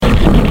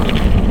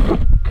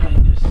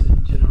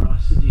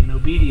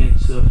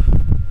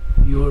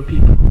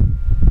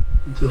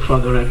So,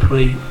 Father, I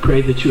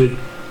pray that you would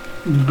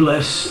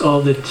bless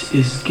all that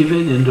is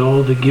given and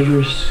all the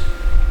givers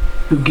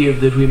who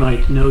give, that we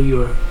might know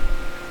your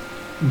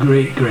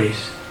great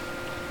grace.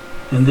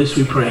 And this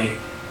we pray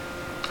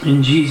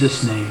in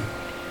Jesus' name.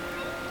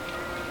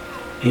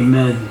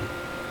 Amen.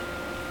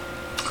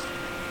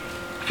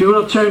 If you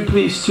will, turn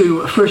please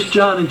to 1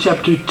 John in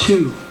chapter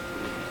 2.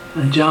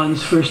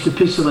 John's first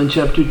epistle in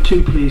chapter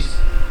 2, please.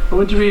 I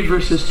want to read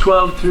verses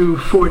 12 through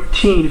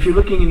 14. If you're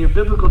looking in your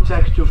biblical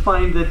text, you'll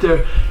find that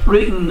they're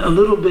written a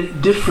little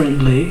bit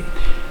differently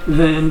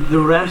than the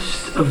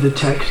rest of the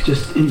text,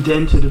 just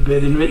indented a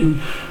bit and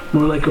written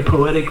more like a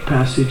poetic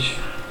passage.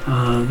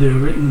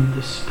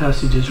 This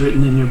passage is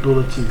written in your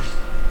bulletins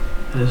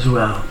as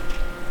well.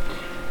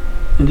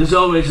 And as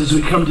always, as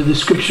we come to the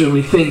scripture,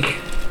 we think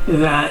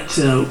that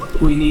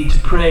we need to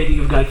pray to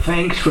give God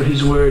thanks for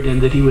his word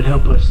and that he would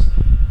help us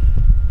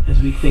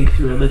as we think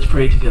through it. Let's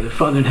pray together.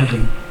 Father in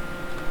heaven,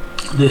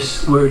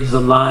 this word is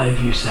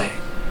alive, you say,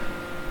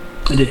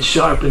 and it's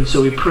sharp, and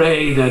so we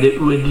pray that it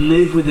would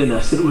live within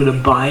us, that it would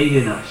abide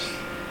in us,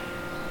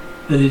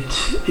 that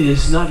it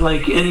is not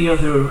like any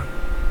other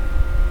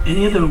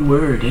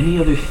word, any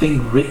other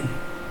thing written,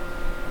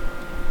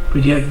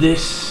 but yet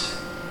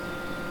this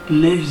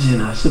lives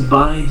in us,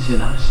 abides in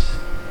us,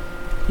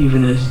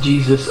 even as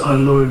Jesus our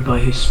Lord by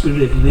his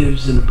Spirit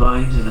lives and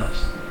abides in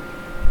us,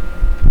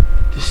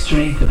 to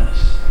strengthen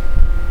us,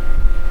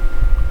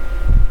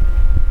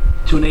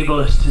 to enable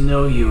us to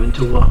know you and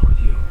to walk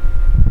with you.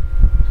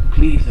 So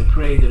please, I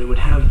pray that it would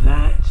have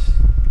that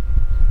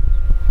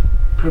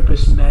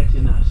purpose met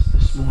in us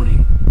this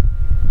morning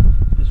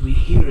as we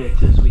hear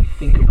it, as we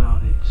think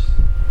about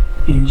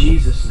it. In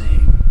Jesus'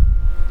 name,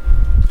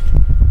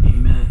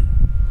 amen.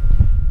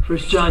 1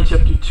 John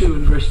chapter 2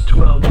 and verse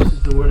 12, this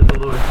is the word of the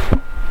Lord.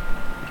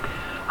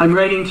 I'm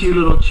writing to you,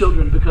 little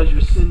children, because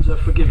your sins are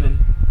forgiven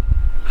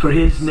for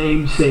his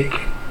name's sake.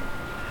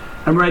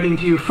 I'm writing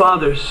to you,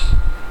 fathers,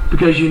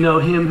 because you know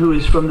him who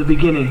is from the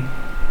beginning.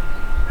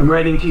 I'm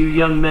writing to you,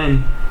 young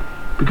men,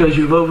 because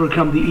you've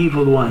overcome the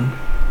evil one.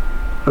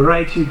 I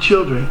write to you,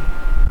 children,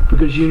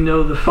 because you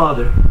know the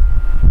Father.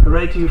 I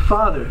write to you,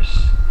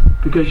 fathers,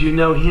 because you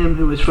know him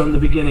who is from the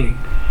beginning.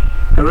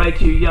 I write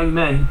to you, young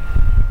men,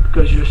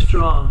 because you're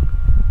strong,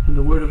 and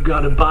the word of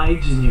God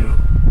abides in you,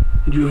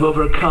 and you have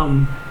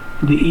overcome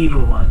the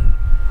evil one.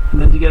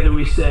 And then together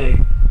we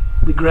say,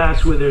 the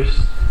grass withers,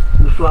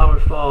 and the flower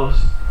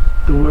falls,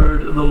 the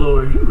word of the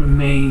Lord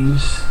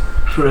remains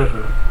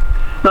forever.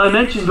 Now, I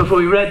mentioned before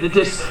we read that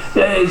this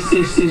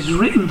is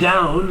written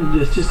down,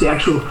 it's just the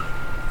actual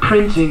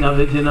printing of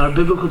it in our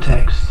biblical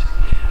text,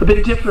 a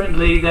bit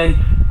differently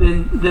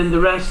than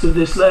the rest of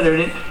this letter.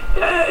 And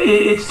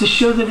it's to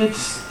show that it's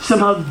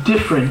somehow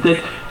different,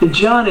 that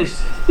John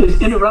is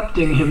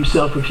interrupting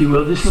himself, if you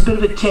will. This is a bit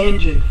of a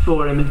tangent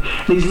for him, and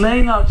he's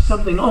laying out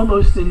something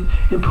almost in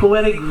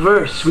poetic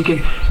verse. We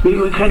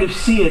kind of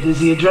see it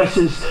as he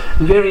addresses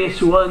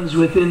various ones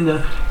within the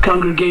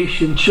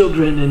congregation,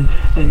 children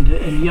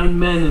and young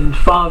men and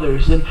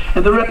fathers, and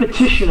the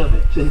repetition of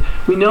it. And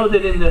we know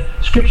that in the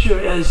scripture,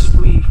 as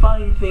we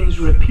find things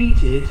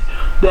repeated,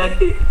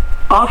 that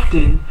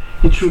often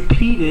it's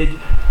repeated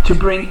to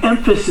bring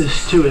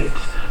emphasis to it.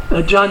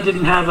 John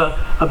didn't have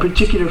a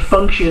particular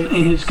function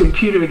in his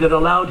computer that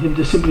allowed him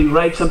to simply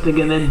write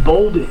something and then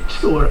bold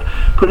it or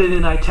put it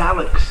in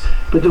italics.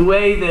 But the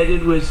way that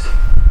it was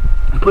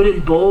put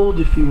in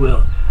bold, if you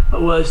will,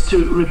 was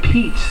to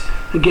repeat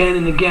again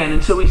and again.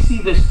 And so we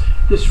see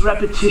this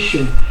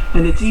repetition,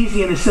 and it's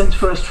easy in a sense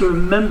for us to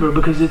remember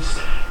because it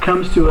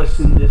comes to us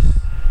in this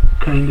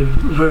kind of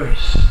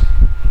verse.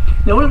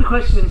 Now, one of the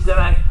questions that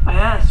I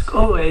ask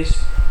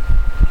always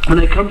when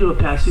I come to a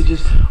passage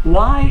is,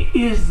 why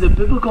is the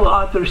biblical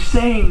author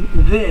saying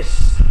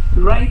this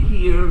right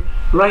here,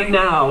 right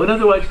now? In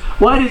other words,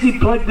 why does he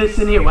plug this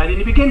in here? Why didn't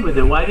he begin with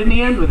it? Why didn't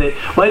he end with it?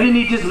 Why didn't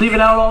he just leave it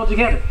out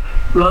altogether?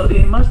 Well,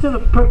 he must have a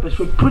purpose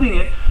for putting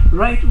it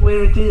right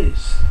where it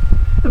is.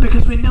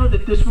 Because we know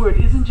that this word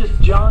isn't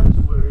just John's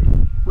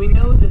word. We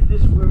know that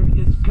this word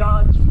is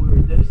God's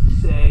word. That is to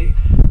say,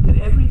 that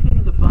everything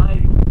in the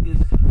Bible is,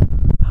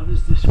 how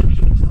does the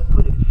scripture itself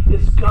put it,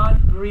 is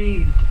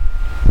God-breathed.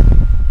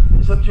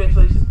 Some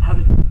translations have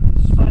it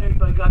inspired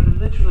by God, but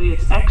literally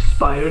it's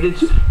expired.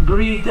 It's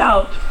breathed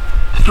out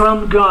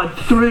from God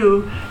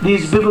through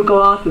these biblical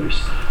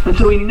authors. And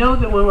so we know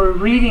that when we're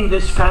reading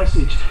this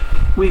passage,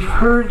 we've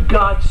heard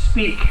God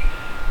speak.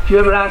 If you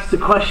ever ask the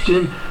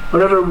question,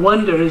 or ever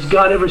wonder, has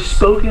God ever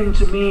spoken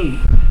to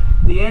me?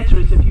 The answer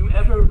is, have you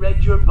ever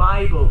read your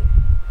Bible?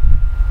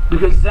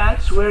 Because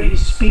that's where he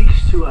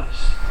speaks to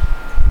us.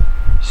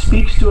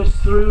 Speaks to us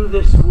through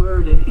this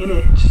word and in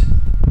it.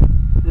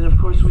 And of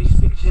course we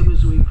speak to him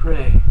as we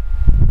pray.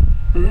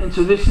 And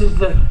so this is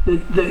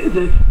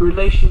the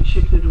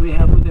relationship that we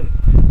have with him.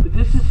 But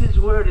this is his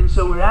word, and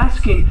so we're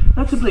asking,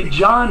 not simply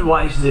John,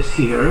 why is this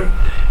here?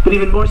 But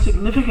even more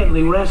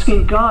significantly, we're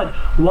asking God,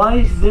 why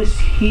is this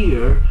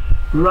here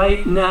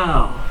right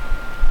now?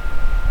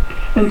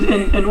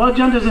 And while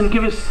John doesn't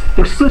give us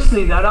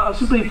explicitly that, I'll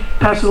simply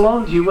pass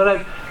along to you what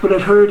I've what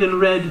I've heard and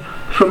read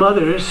from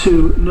others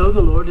who know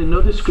the Lord and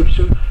know the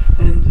Scripture,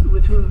 and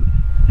with whom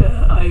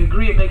I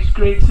agree it makes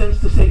great sense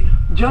to say,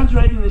 John's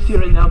writing this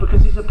here and now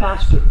because he's a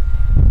pastor.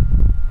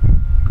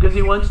 Because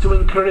he wants to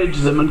encourage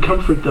them and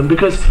comfort them.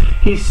 Because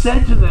he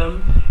said to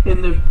them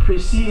in the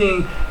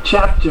preceding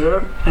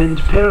chapter and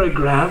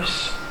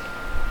paragraphs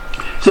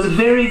some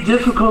very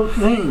difficult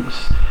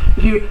things.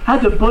 If you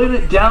had to boil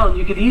it down,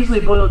 you could easily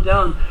boil it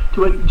down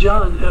to what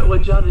John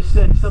has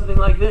said, something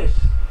like this: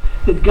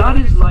 that God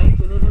is light,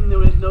 and in him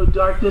there is no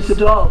darkness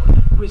at all.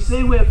 If we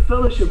say we have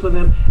fellowship with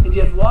him and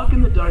yet walk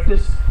in the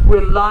darkness,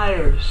 we're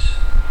liars,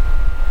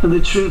 and the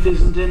truth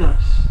isn't in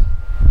us.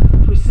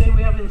 If we say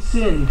we haven't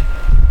sinned,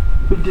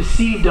 we've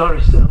deceived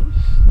ourselves.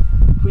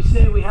 If we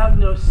say we have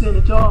no sin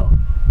at all,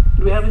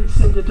 and we haven't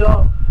sinned at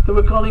all, then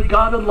we're calling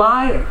God a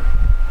liar.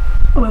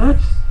 Oh, well,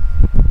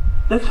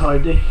 that's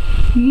hard to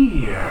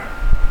hear.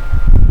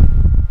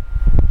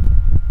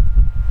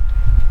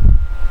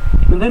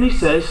 And then he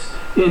says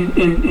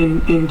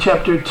in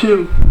chapter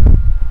 2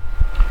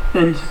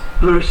 and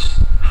verse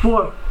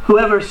 4,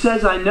 whoever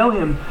says I know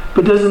him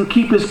but doesn't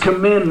keep his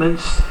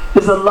commandments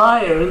is a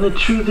liar, and the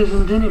truth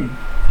isn't in him.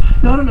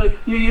 No.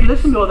 You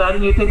listen to all that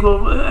and you think,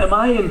 well, am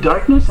I in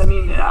darkness? I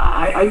mean,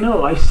 I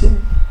know I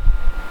sin.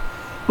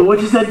 But what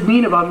does that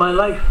mean about my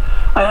life?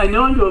 I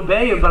know I'm to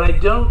obey him, but I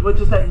don't. What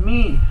does that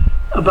mean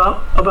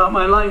about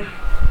my life?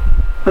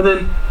 And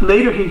then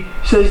later he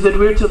says that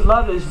we're to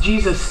love as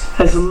Jesus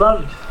has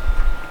loved.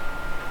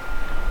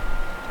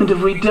 And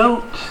if we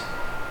don't,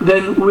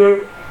 then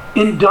we're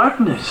in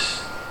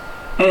darkness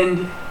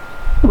and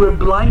we're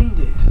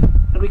blinded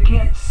and we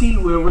can't see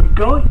where we're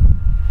going.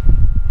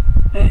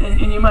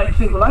 And you might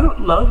think, well, I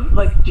don't love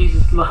like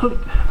Jesus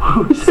loved.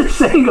 What is it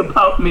saying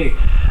about me?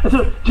 And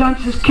so John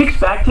just kicks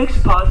back, takes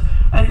a pause,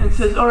 and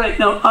says, all right,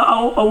 now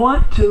I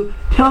want to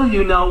tell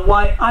you now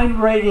why I'm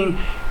writing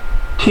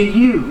to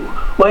you,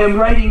 why I'm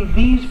writing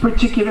these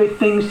particular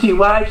things to you,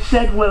 why I've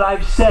said what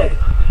I've said.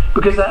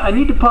 Because I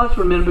need to pause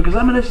for a minute, because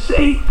I'm going to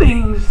say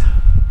things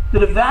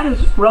that if that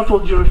has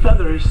ruffled your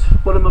feathers,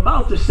 what I'm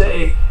about to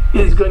say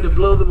is going to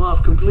blow them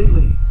off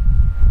completely.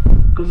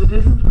 Because it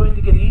isn't going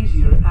to get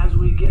easier as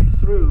we get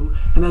through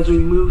and as we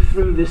move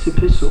through this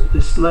epistle,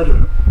 this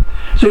letter.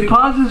 So he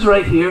pauses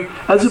right here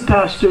as a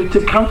pastor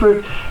to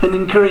comfort and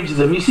encourage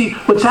them. You see,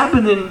 what's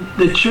happened in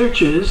the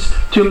churches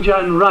to whom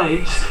John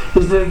writes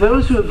is that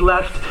those who have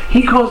left,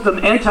 he calls them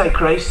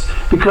antichrists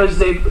because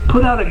they've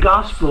put out a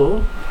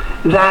gospel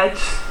that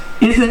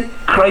isn't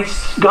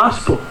Christ's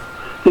gospel.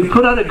 They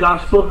put out a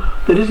gospel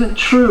that isn't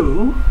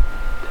true.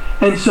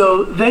 And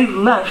so they've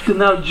left, and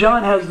now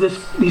John has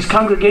these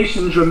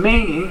congregations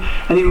remaining,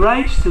 and he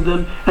writes to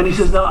them, and he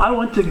says, now I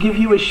want to give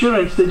you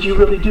assurance that you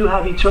really do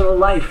have eternal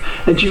life,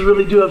 that you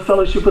really do have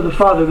fellowship with the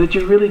Father, that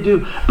you really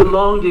do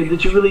belong to him,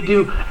 that you really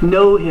do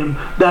know him.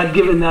 That,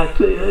 given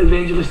that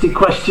evangelistic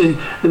question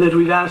that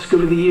we've asked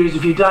over the years,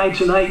 if you died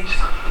tonight,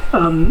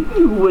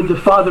 would the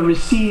Father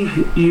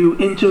receive you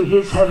into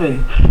his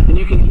heaven? And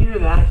you can hear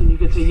that, and you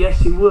can say,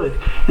 yes, he would.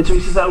 And so he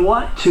says, I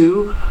want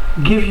to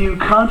give you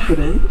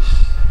confidence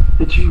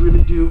that you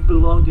really do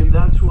belong to him.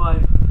 That's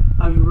why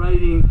I'm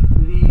writing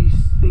these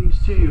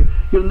things to you.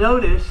 You'll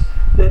notice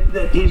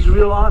that he's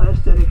real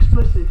honest and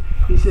explicit.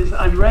 He says,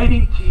 I'm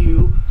writing to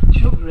you,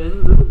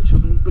 children, little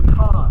children,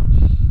 because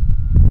this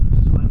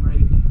is why I'm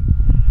writing to you.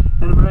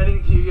 And I'm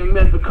writing to you, young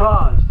men,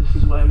 because this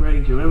is why I'm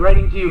writing to you. I'm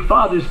writing to you,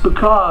 fathers,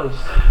 because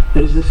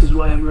this is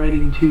why I'm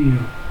writing to you.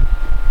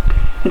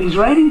 And he's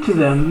writing to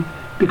them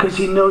because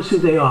he knows who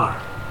they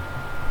are.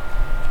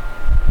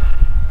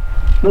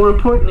 More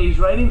importantly, he's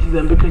writing to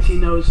them because he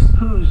knows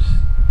whose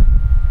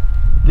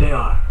they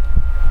are.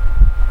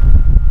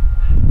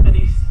 And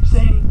he's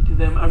saying to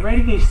them, I'm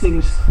writing these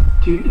things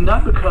to you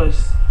not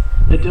because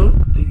I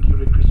don't think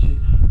you're a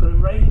Christian, but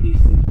I'm writing these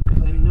things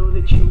because I know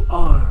that you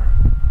are.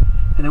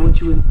 And I want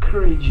to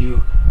encourage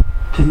you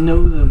to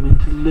know them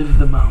and to live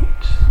them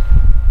out.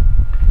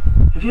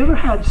 Have you ever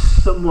had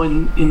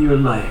someone in your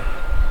life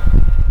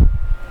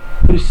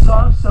who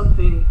saw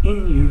something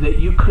in you that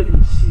you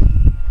couldn't see,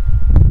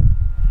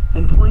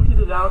 and pointed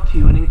it out to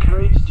you and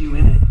encouraged you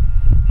in it,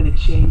 and it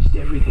changed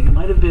everything? It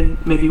might have been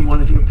maybe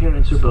one of your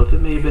parents or both. It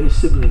may have been a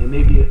sibling. It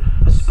may be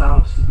a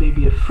spouse. It may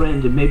be a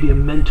friend. It may be a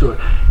mentor.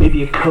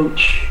 Maybe a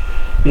coach.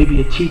 Maybe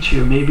a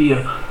teacher. Maybe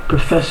a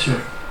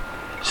professor.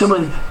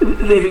 Someone,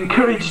 they've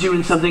encouraged you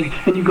in something,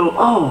 and you go,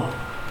 oh,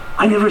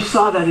 I never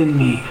saw that in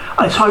me.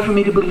 It's hard for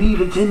me to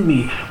believe it's in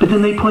me. But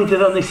then they point it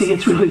out and they say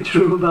it's really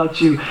true about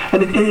you.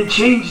 And it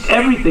changed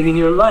everything in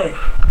your life.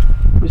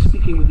 I was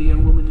speaking with a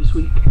young woman this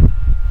week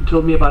who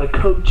told me about a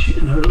coach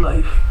in her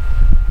life.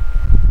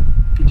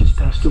 He just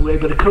passed away,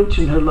 but a coach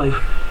in her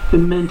life that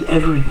meant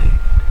everything,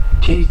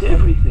 changed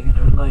everything in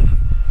her life,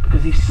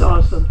 because he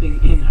saw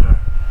something in her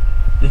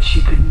that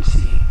she couldn't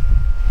see.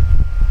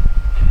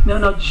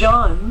 Now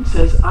John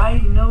says, I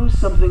know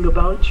something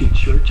about you,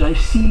 church. I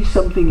see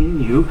something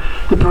in you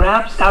that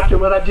perhaps after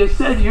what I've just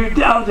said, you're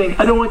doubting.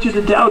 I don't want you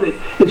to doubt it.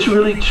 It's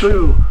really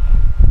true.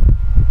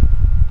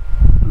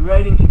 I'm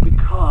writing to you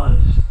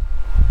because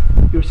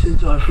your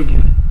sins are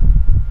forgiven.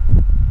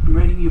 I'm I'm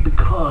writing you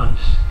because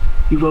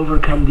you've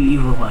overcome the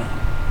evil one.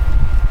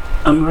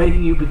 I'm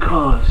writing you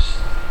because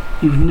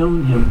you've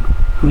known him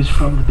who is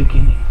from the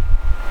beginning.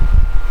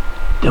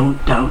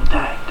 Don't doubt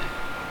that.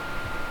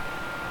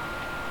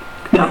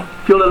 Now,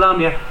 if you'll allow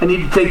me, I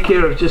need to take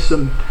care of just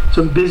some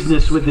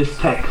business with this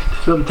text,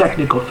 some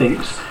technical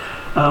things.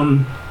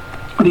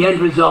 The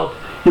end result,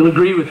 you'll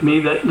agree with me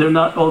that they're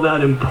not all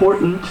that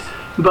important,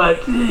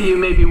 but you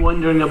may be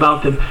wondering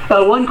about them.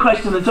 One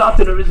question that's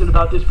often arisen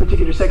about this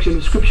particular section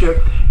of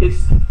Scripture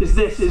is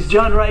this: is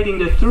John writing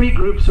to 3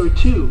 groups or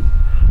 2?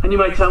 And you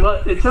might say,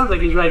 well, it sounds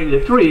like he's writing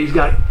to 3. He's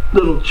got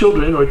little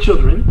children or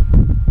children.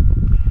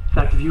 In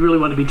fact, if you really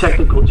want to be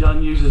technical,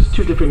 John uses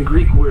 2 different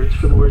Greek words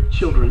for the word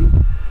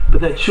children.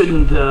 But that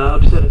shouldn't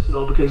upset us at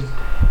all, because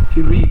if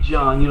you read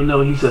John, you'll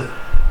know he's a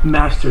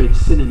master at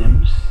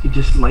synonyms. He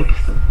just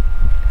likes them.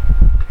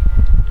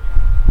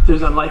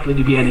 There's unlikely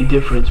to be any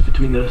difference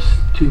between those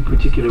 2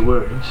 particular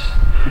words.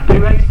 But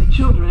he writes to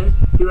children,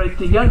 he writes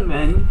to young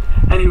men,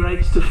 and he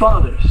writes to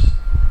fathers.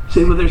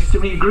 Say, well, there's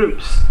 3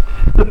 groups.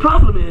 The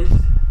problem is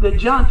that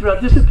John,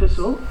 throughout this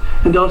epistle,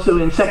 and also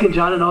in 2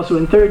 John and also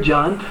in 3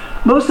 John,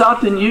 most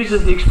often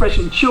uses the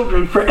expression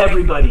children for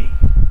everybody.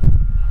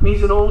 I mean,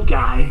 he's an old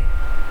guy.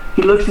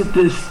 He looks at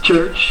this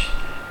church.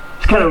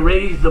 He's kind of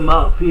raised them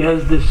up. He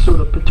has this sort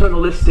of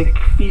paternalistic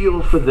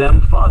feel for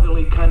them,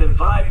 fatherly kind of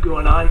vibe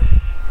going on.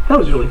 That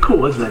was really cool,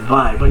 wasn't it?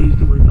 Vibe. I used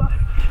the word vibe.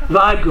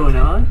 Vibe going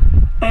on.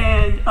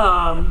 And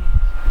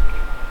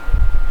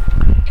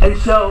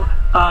so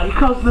he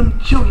calls them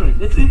children.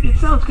 It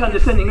sounds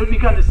condescending. It would be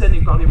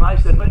condescending probably if I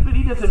said, but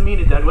he doesn't mean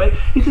it that way.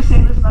 He's just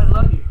saying, listen, I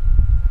love you.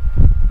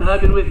 And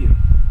I've been with you.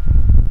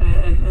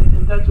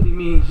 And that's what he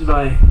means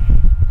by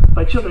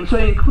children. So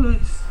he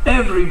includes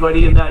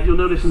everybody in that. You'll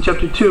notice in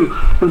chapter 2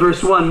 and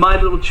verse 1,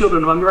 my little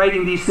children, I'm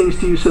writing these things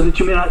to you so that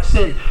you may not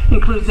sin. He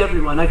includes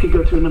everyone. I could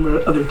go through a number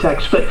of other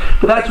texts, but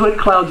that's what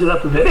clouds it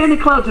up a bit. And it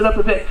clouds it up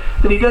a bit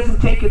that he doesn't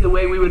take it the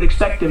way we would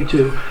expect him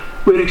to.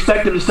 We would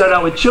expect him to start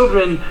out with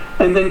children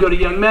and then go to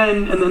young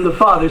men and then the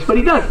fathers, but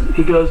he doesn't.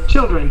 He goes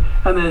children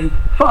and then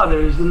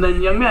fathers and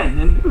then young men.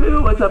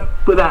 And what's up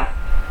with that?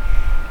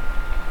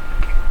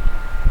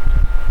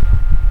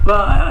 Well,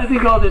 I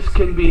think all this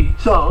can be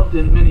solved,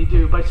 and many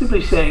do, by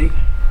simply saying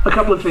a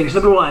couple of things.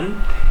 Number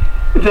one,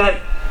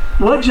 that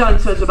what John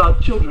says about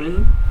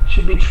children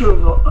should be true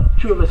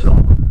of us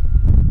all.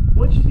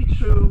 What should be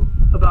true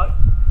about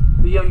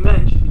the young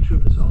men should be true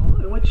of us all,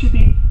 and what should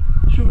be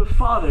true of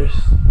fathers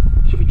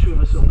should be true of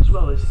us all as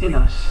well as in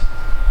us.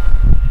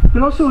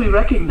 But also we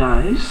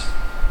recognize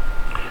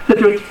that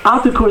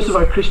throughout the course of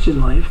our Christian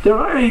life, there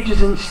are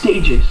ages and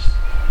stages.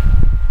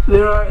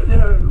 There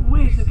are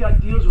ways that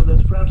God deals with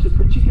us, perhaps at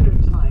particular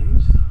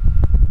times,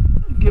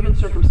 given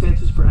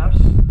circumstances perhaps,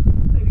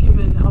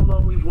 given how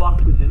long we've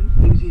walked with Him,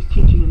 things He's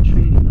teaching and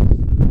training us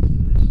in the midst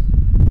of this,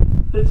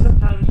 that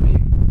sometimes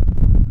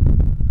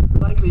we're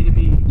likely to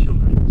be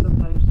children,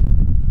 sometimes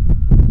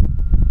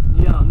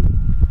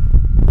young,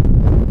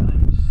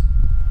 sometimes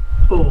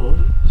old,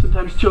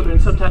 sometimes children,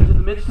 sometimes in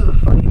the midst of the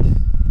fight,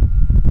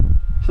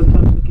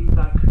 sometimes looking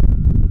back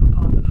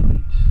upon the fight.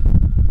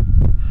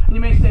 And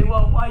you may say,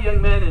 well, why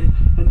young men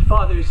and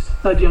fathers,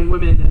 not young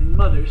women and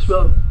mothers?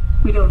 Well,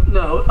 we don't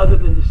know, other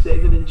than to say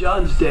that in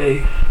John's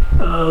day,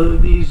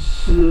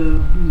 these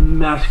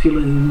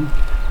masculine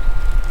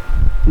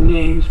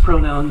names,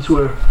 pronouns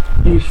were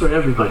used for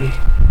everybody.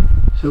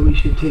 So we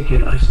should take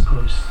it, I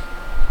suppose,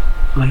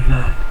 like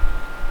that.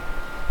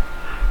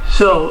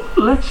 So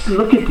let's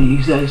look at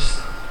these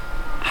as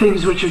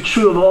things which are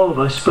true of all of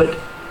us, but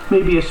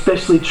maybe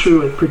especially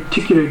true at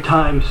particular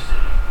times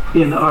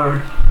in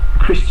our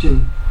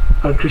Christian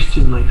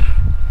life.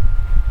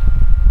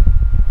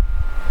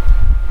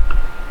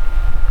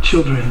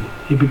 Children,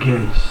 he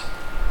begins.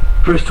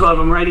 Verse 12,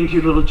 I'm writing to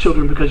you little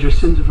children because your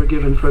sins are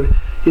forgiven for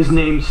his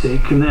name's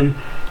sake. And then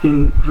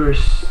in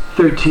verse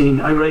 13,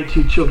 I write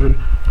to you children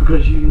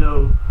because you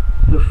know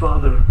the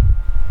Father.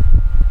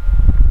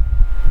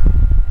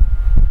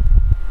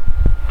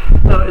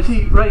 Now, as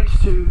he writes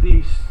to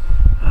these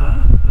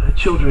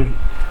children,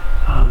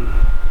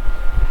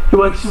 he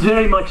wants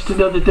very much to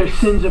know that their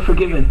sins are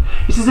forgiven.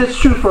 He says that's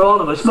true for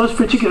all of us. Most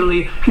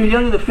particularly, if you're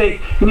young in the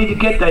faith, you need to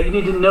get that. You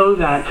need to know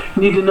that.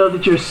 You need to know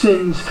that your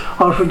sins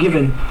are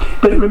forgiven.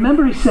 But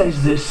remember, he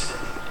says this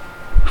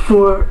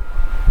for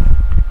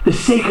the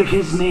sake of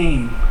his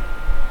name.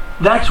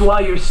 That's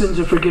why your sins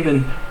are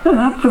forgiven. No,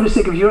 not for the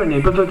sake of your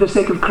name, but for the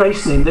sake of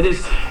Christ's name. That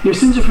is, your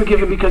sins are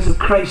forgiven because of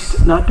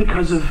Christ, not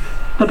because of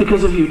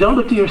you. Don't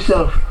look to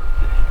yourself,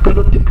 but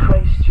look to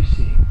Christ, you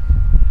see.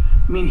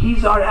 I mean,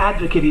 he's our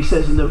advocate, he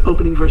says in the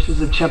opening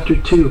verses of chapter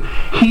 2.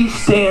 He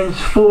stands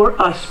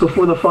for us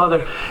before the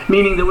Father,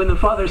 meaning that when the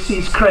Father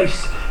sees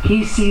Christ,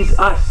 he sees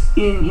us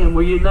in him.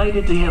 We're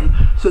united to him,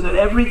 so that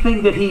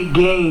everything that he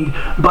gained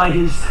by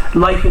his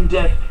life and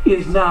death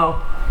is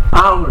now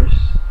ours.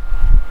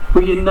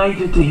 We're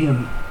united to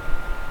him.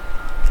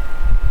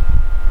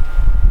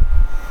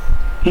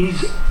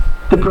 He's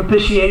the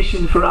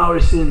propitiation for our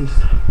sins.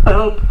 I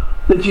hope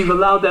that you've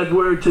allowed that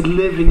word to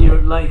live in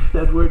your life,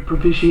 that word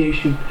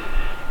propitiation.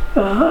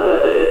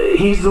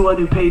 He's the one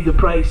who paid the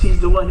price. He's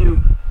the one who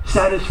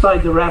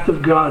satisfied the wrath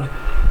of God.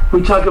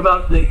 We talk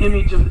about the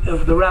image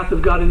of the wrath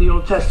of God in the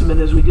Old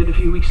Testament, as we did a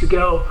few weeks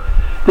ago,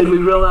 then we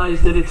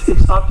realize that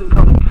it's often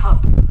called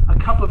a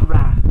cup of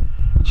wrath.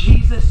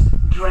 Jesus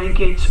drank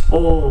it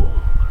all.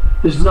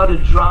 There's not a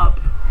drop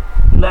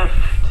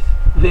left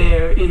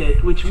there in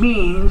it, which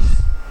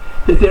means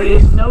that there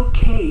is no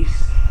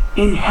case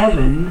in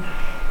heaven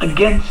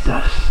against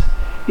us.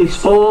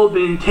 It's all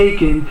been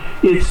taken.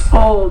 It's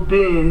all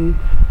been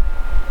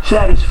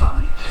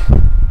satisfied.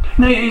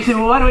 Now you say,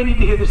 well, why do I need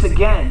to hear this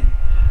again?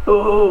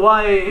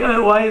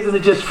 Why isn't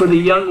it just for the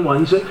young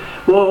ones?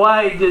 Well,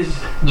 why does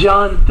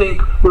John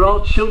think we're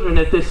all children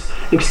at this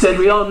extent?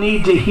 We all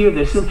need to hear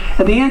this. And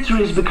the answer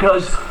is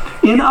because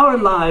in our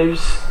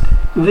lives,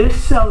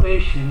 this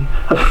salvation,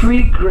 a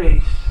free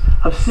grace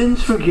of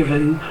sins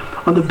forgiven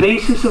on the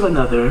basis of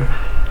another,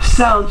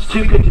 sounds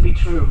too good to be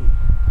true.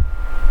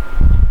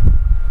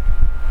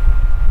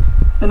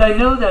 And I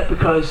know that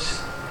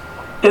because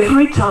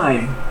every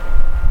time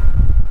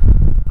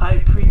I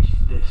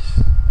preached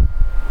this,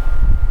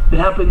 it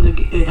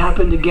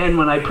happened again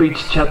when I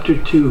preached chapter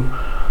 2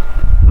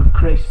 of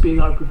Christ being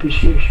our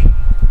propitiation.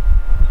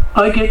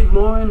 I get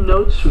more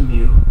notes from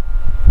you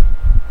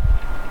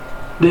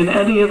than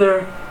any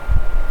other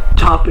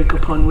topic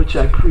upon which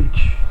I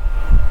preach.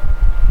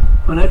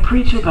 When I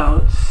preach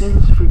about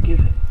sins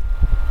forgiven,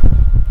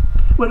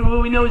 what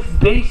we know is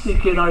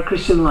basic in our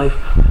Christian life,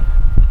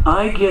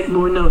 I get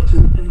more notes.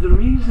 And the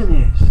reason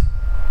is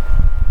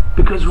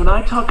because when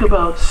I talk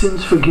about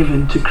sins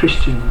forgiven to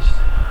Christians,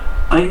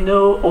 I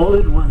know all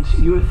at once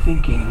you're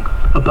thinking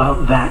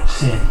about that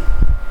sin.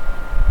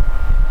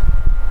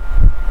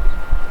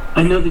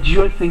 I know that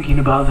you're thinking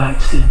about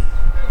that sin.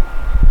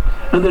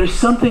 And there's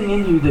something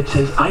in you that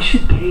says, I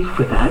should pay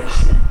for that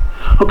sin.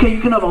 Okay,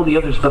 you can have all the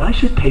others, but I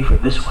should pay for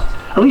this one.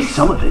 At least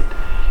some of it.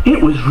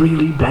 It was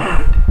really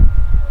bad.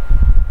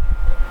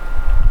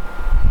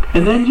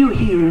 And then you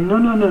hear,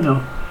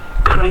 no.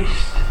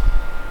 Christ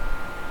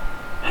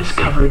has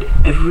covered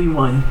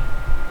everyone.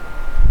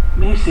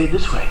 May I say it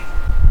this way?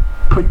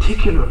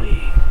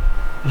 Particularly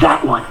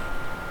that one.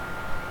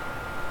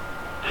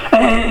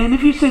 And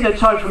if you say that's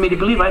hard for me to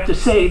believe, I have to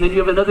say that you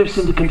have another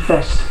sin to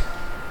confess.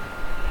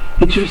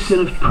 It's your sin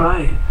of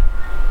pride.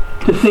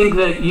 To think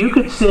that you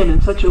could sin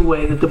in such a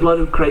way that the blood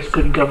of Christ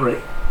couldn't cover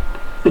it.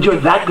 That you're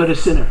that good a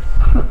sinner.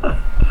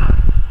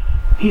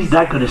 He's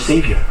that good a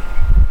Savior.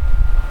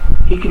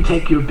 He can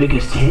take your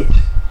biggest hit.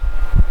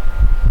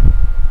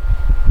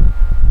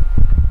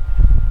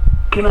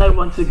 Can I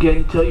once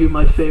again tell you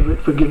my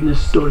favorite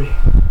forgiveness story?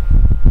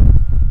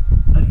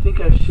 I think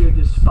I've shared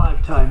this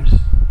 5 times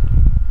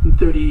in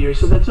 30 years,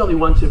 so that's only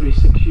once every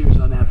 6 years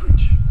on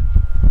average.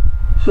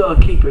 So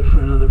I'll keep it for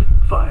another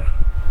 5.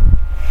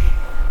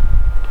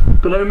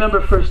 But I remember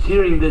first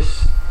hearing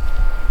this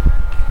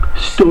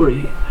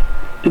story,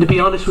 and to be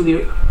honest with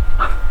you,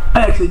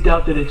 I actually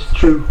doubt that it's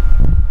true,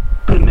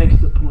 but it makes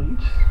the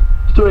point.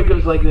 The story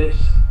goes like this.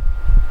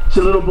 It's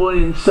a little boy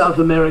in South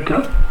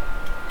America.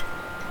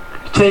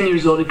 He's 10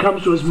 years old. He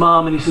comes to his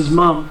mom and he says,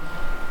 Mom,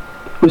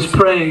 I was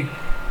praying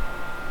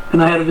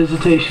and I had a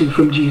visitation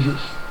from Jesus.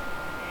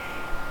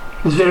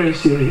 It's very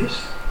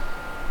serious.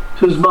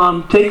 So his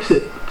mom takes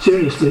it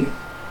seriously,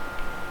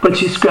 but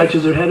she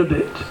scratches her head a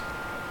bit.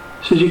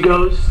 So she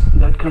goes in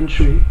that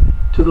country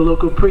to the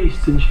local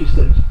priest and she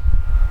says,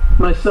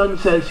 my son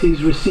says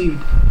he's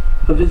received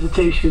a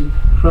visitation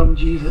from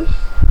Jesus.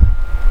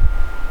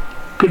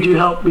 Could you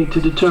help me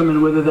to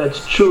determine whether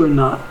that's true or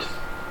not?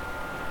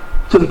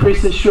 So the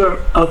priest says,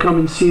 sure, I'll come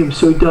and see him.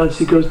 So he does.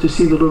 He goes to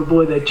see the little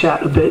boy. They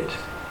chat a bit.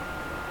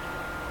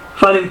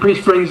 Finally, the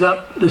priest brings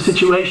up the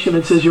situation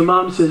and says, your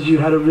mom says you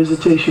had a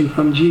visitation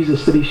from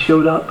Jesus, that he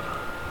showed up.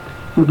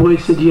 And the boy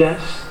said,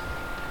 yes.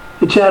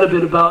 They chat a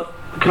bit about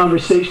the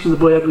conversation the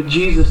boy had with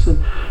Jesus.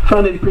 And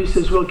finally, the priest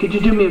says, well, could you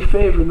do me a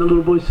favor? And the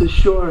little boy says,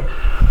 sure.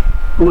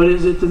 What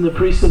is it? And the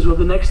priest says, well,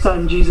 the next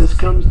time Jesus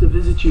comes to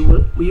visit you,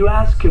 will you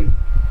ask him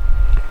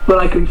what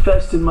I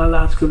confessed in my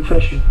last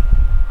confession?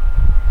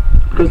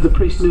 Because the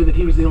priest knew that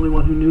he was the only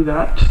one who knew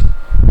that.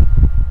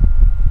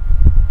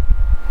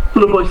 The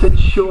little boy said,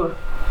 sure.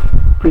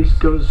 The priest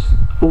goes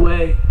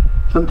away.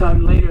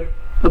 Sometime later,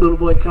 the little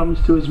boy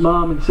comes to his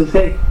mom and says,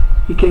 hey,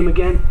 he came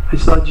again. I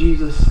saw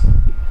Jesus.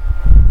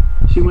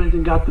 She went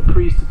and got the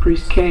priest. The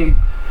priest came.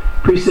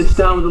 The priest sits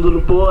down with the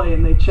little boy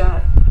and they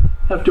chat.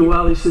 After a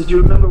while, he says, do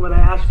you remember what I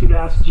asked you to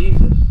ask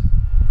Jesus?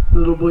 The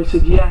little boy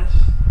said, yes.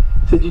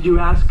 He said, did you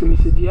ask him?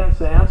 He said,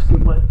 yes. I asked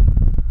him what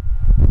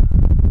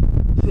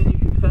sin you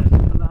confessed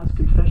in your last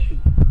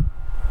confession.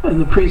 And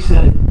the priest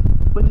said,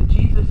 what did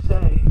Jesus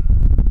say?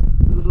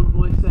 And the little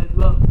boy said,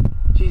 well,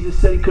 Jesus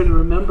said he couldn't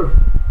remember.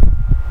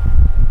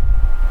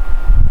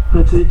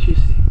 That's it, you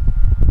see.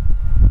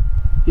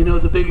 You know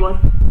the big one?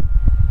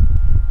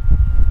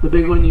 The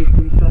big one you've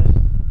confessed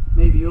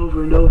maybe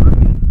over and over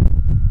again.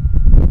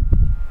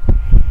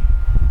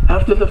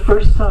 After the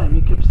first time,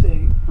 he kept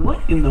saying, what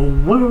in the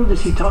world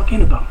is he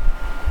talking about?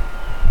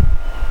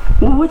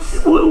 Well,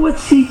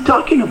 what's he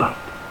talking about?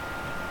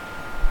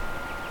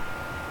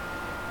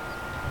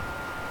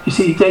 You You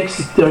see, he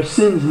takes our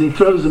sins and he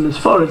throws them as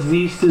far as the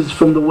east is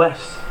from the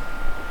west.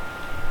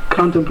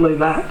 Contemplate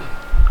that.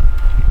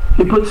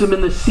 He puts them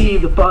in the sea,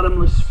 the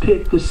bottomless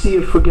pit, the sea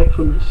of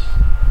forgetfulness.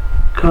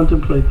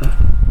 Contemplate that.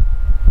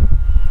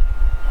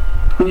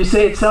 When you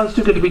say it sounds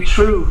too good to be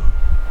true,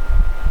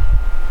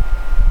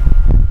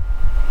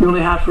 you're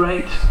only half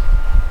right.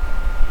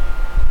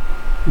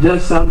 It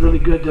does sound really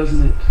good,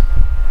 doesn't it?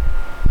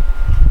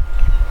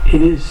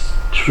 It is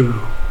true.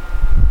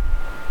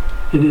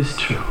 It is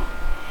true.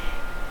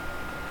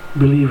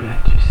 Believe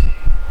it, you see.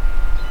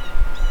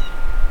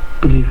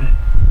 Believe it.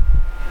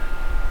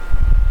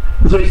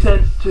 And so he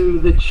says to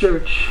the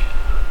church,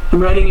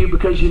 I'm writing you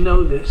because you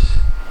know this.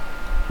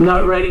 I'm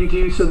not writing to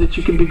you so that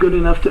you can be good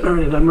enough to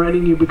earn it. I'm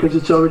writing you because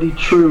it's already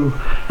true.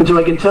 And so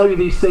I can tell you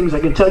these things. I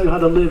can tell you how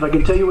to live. I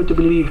can tell you what to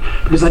believe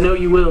because I know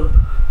you will,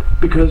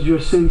 because your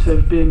sins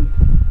have been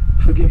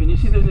forgiven. You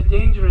see, there's a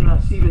danger in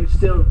us even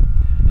still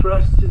for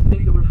us to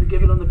think that we're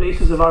forgiven on the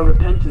basis of our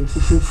repentance,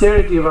 the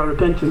sincerity of our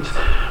repentance.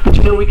 But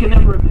you know, we can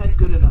never repent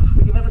good enough.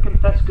 We can never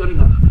confess good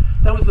enough.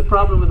 That was the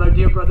problem with our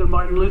dear brother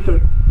Martin Luther.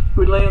 He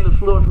would lay on the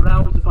floor for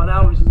hours upon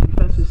hours and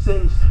confess his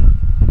sins.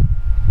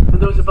 And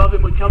those above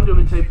him would come to him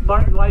and say,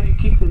 Martin, why do you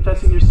keep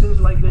confessing your sins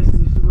like this?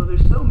 And he said, well,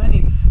 there's so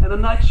many, and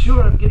I'm not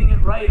sure I'm getting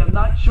it right. I'm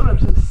not sure I'm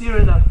sincere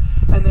enough.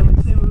 And they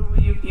would say, well,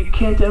 you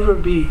can't ever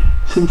be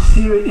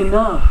sincere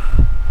enough.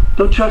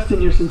 Don't trust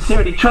in your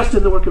sincerity. Trust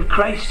in the work of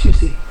Christ, you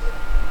see.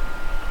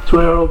 That's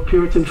why our old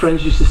Puritan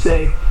friends used to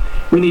say,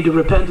 we need to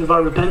repent of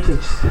our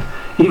repentance.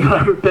 Even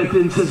our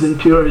repentance isn't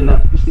pure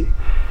enough, you see.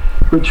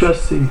 We're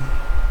trusting,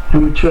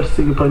 and we're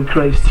trusting upon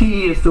Christ.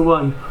 He is the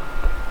one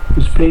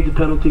who's paid the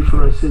penalty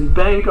for our sin.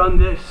 Bank on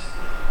this.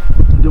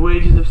 The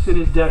wages of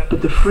sin is death,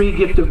 but the free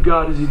gift of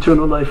God is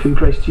eternal life in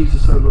Christ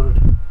Jesus our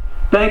Lord.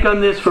 Bank on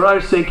this. For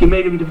our sake, he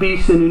made him to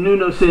be sin who knew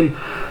no sin,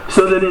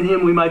 so that in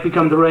him we might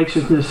become the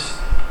righteousness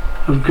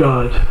of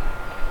God.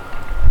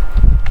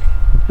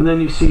 And then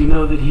you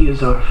know that he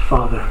is our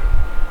Father.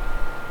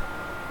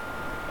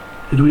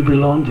 That we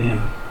belong to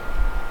him.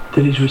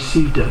 That he's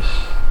received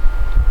us.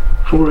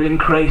 For we're in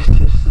Christ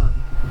his Son.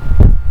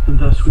 And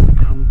thus we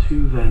become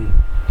too then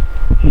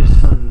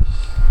his sons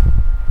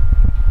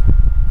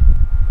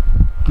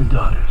and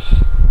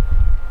daughters.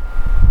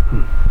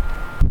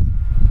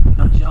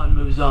 Now John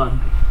moves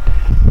on.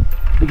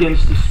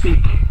 Begins to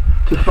speak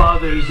to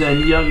fathers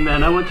and young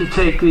men. I want to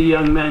take the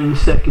young men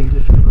second,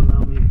 if you'll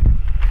allow me.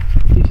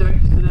 He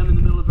turns to them in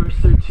the middle of verse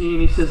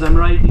 13. He says, I'm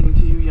writing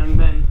to you young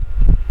men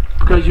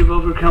because you've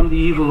overcome the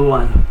evil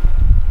one.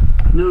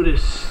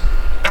 Notice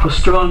how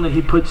strongly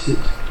he puts it.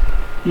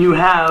 You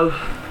have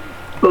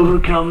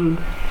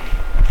overcome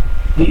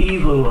the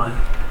evil one.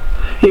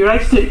 He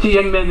writes to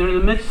young men. They're in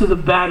the midst of the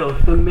battle.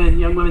 Young men,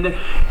 young women.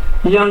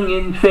 They're young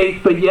in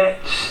faith, but yet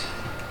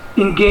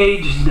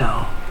engaged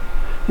now.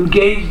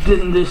 Engaged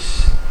in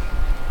this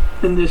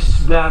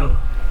battle.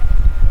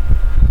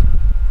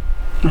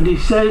 And he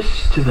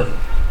says to them,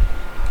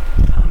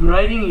 I'm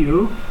writing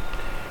you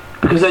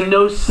because I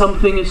know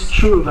something is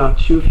true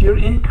about you. If you're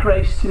in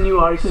Christ and you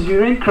are, he says, if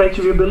you're in Christ,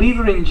 if you're a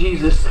believer in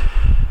Jesus,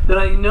 then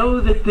I know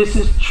that this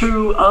is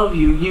true of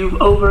you.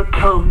 You've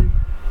overcome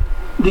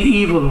the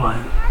evil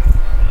one.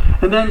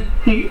 And then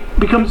he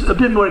becomes a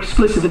bit more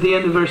explicit at the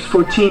end of verse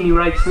 14. He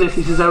writes this.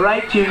 He says, I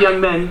write to you,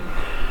 young men,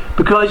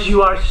 because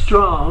you are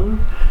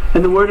strong,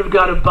 and the word of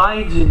God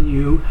abides in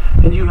you,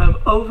 and you have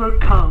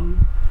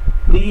overcome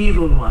the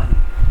evil one.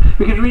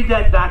 We could read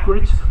that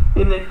backwards,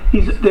 in that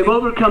they've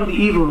overcome the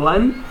evil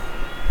one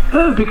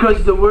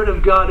because the word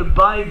of God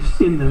abides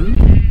in them.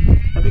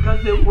 And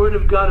because the word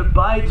of God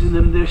abides in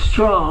them, they're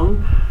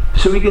strong.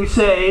 So we can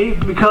say,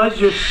 because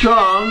you're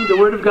strong, the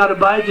word of God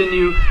abides in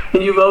you,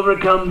 and you've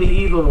overcome the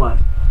evil one.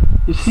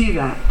 You see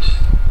that?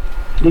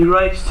 And he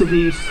writes to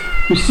these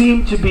who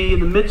seem to be in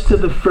the midst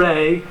of the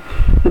fray,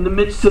 in the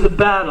midst of the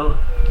battle.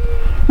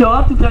 You know,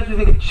 oftentimes we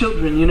think of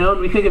children, and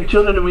we think of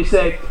children and we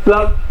say,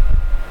 well,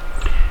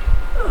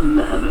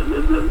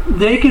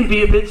 they can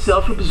be a bit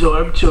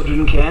self-absorbed,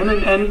 children can,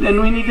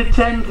 and we need to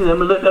tend to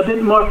them a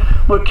bit more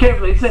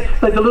carefully. It's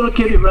like the little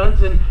kid who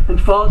runs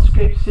and falls,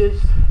 scrapes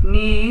his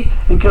knee,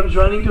 and comes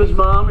running to his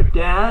mom or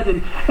dad,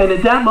 and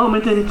at that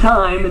moment in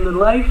time, in the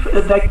life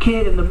of that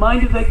kid, in the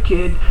mind of that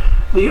kid,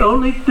 the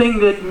only thing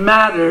that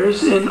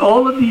matters in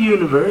all of the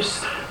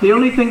universe, the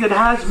only thing that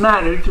has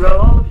mattered throughout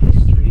all of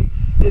history,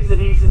 is that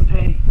he's in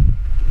pain.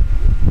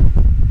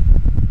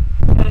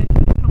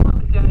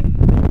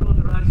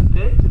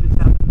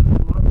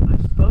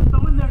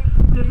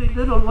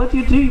 Little, what do?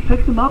 You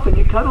pick them up and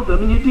you cuddle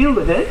them and you deal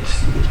with it.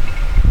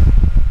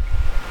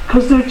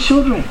 Because they're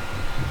children.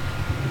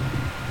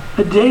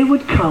 A day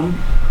would come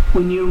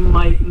when you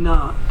might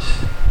not.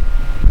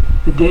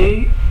 The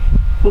day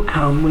will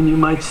come when you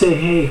might say,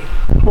 hey,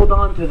 hold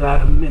on to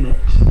that a minute.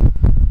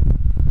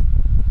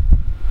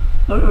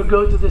 Or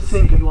go to the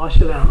sink and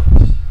wash it out.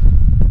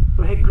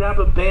 Or hey, grab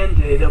a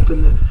Band-Aid up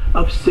in the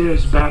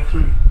upstairs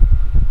bathroom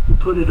and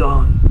put it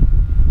on.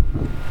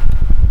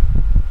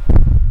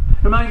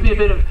 Reminds me a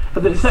bit of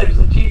the disciples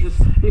of Jesus.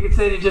 You could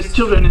say to just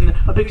children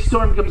a big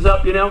storm comes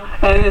up,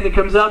 and it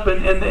comes up,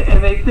 and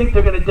they think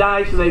they're going to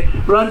die, so they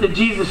run to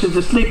Jesus who's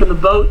asleep in the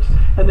boat,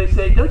 and they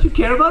say, "Don't you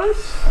care about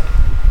us?"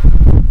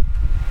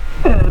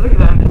 And look at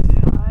that, and say,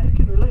 I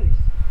can relate.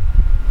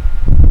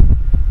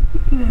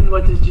 And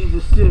what does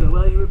Jesus do?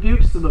 Well, he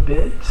rebukes them a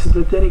bit,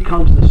 but then he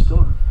calms the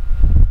storm.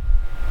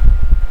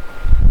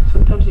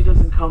 Sometimes he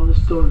doesn't calm the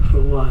storm for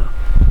a while.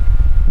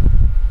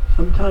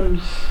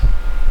 Sometimes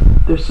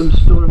there's some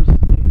storms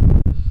that may be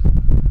with us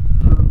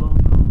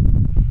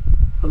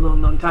for a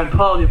long time.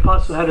 Paul the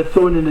apostle had a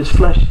thorn in his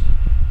flesh.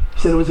 He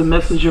said it was a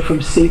messenger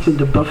from Satan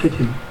to buffet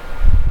him.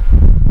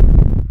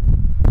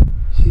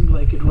 It seemed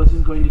like it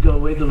wasn't going to go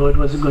away. The Lord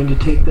wasn't going to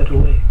take that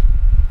away.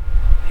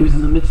 He was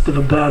in the midst of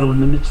a battle, in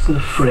the midst of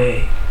the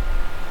fray.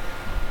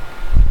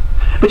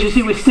 But you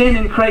see, we stand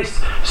in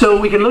Christ, so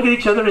we can look at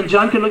each other, and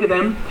John can look at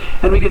them,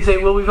 and we can say,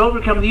 well, we've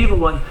overcome the evil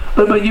one.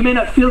 But you may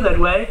not feel that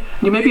way.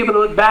 You may be able to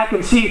look back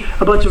and see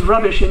a bunch of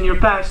rubbish in your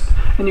past,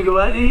 and you go,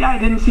 well, yeah, I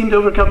didn't seem to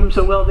overcome him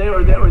so well there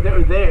or there or there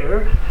or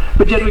there.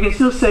 But yet we can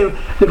still say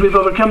that we've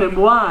overcome him.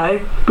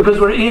 Why? Because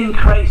we're in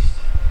Christ.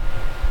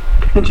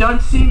 And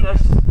John's seeing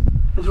us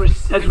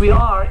as we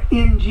are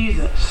in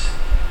Jesus.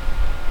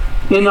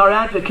 In our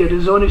advocate,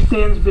 is the one who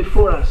stands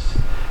before us.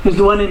 Is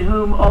the one in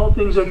whom all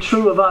things are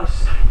true of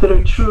us, that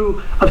are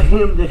true of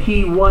him, that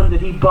he won,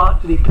 that he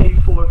bought, that he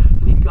paid for,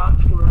 that he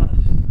got for us.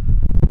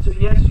 So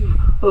yes, you've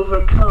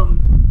overcome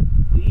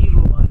the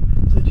evil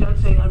one. So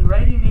John's saying, I'm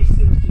writing these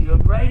things to you.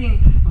 I'm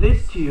writing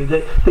this to you,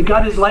 that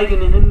God is light,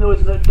 and in him there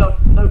is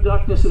no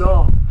darkness at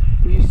all.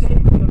 If you say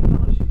you have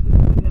fellowship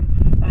with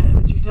him,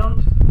 but you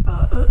don't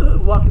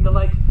walk in the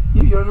light,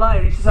 you're a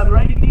liar. He says, I'm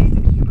writing these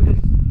things to you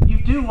because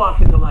you do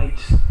walk in the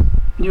light.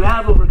 And you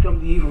have overcome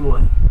the evil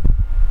one.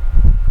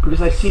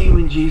 Because I see you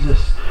in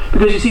Jesus.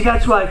 Because you see,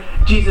 that's why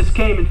Jesus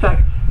came. In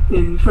fact,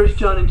 in 1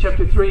 John in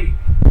chapter 3,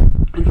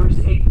 in verse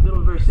 8, the middle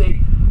of verse 8,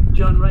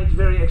 John writes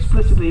very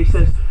explicitly, he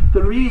says,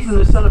 the reason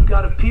the Son of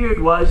God appeared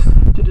was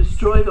to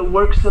destroy the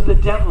works of the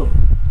devil.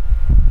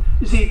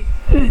 You see,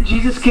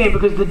 Jesus came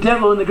because the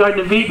devil in the Garden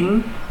of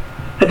Eden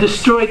had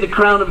destroyed the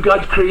crown of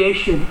God's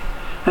creation,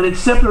 and had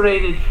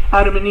separated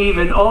Adam and Eve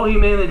and all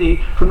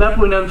humanity from that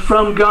point on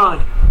from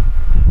God.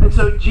 And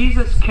so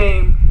Jesus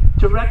came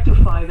to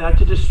rectify that,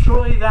 to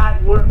destroy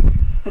that work.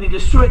 And he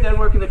destroyed that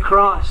work in the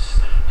cross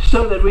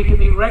so that we could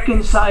be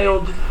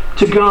reconciled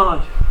to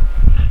God.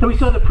 And we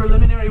saw the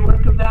preliminary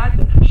work of that,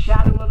 the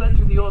shadow of it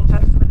through the Old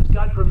Testament, as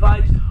God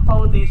provides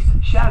all of these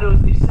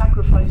shadows, these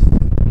sacrifices,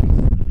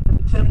 and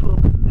the temple,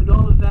 and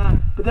all of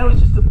that. But that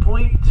was just a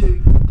point to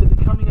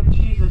the coming of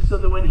Jesus, so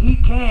that when he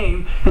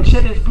came and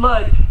shed his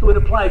blood, it would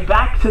apply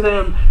back to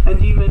them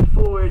and even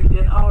forward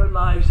in our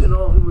lives and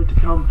all who were to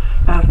come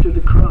after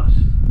the cross.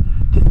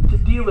 To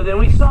deal with it. And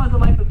we saw in the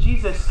life of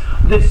Jesus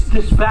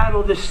this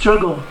battle, this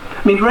struggle.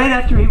 I mean, right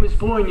after he was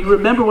born, you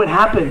remember what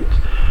happened.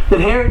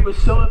 That Herod was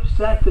so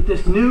upset that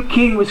this new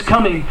king was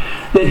coming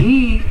that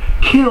he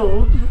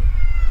killed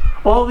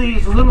all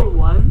these little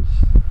ones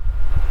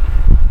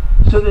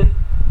so that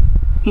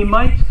he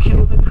might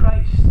kill the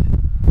Christ.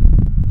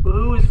 Well,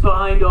 who is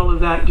behind all of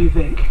that, do you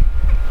think?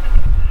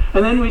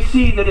 And then we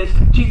see that as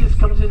Jesus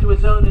comes into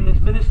his own in his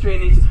ministry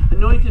and he's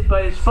anointed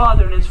by his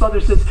Father, and his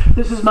Father says,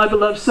 this is my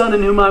beloved Son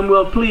in whom I'm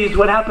well pleased.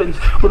 What happens?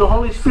 Well, the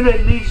Holy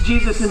Spirit leads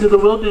Jesus into the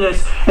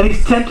wilderness, and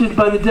he's tempted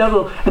by the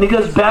devil, and he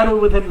does battle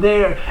with him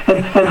there.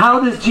 And how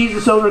does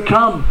Jesus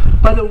overcome?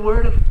 By the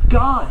Word of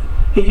God.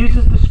 He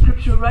uses the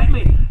Scripture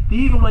rightly. The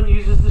evil one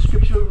uses the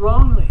Scripture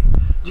wrongly.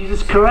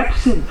 Jesus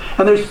corrects him.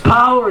 And there's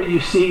power, you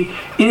see,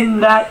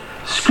 in that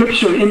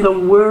Scripture, in the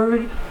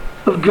Word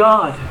of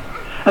God.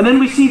 And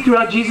then we see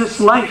throughout Jesus'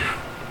 life,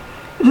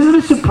 doesn't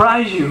it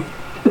surprise you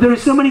that there are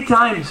so many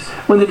times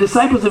when the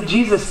disciples of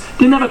Jesus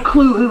didn't have a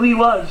clue who he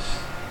was?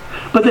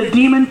 But the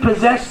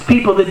demon-possessed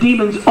people, the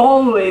demons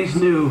always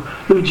knew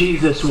who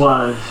Jesus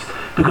was,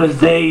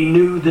 because they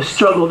knew the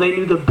struggle, they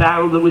knew the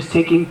battle that was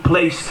taking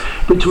place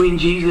between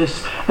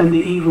Jesus and the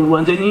evil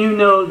ones. And you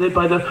know that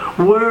by the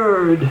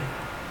Word,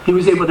 he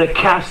was able to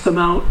cast them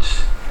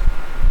out.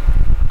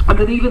 And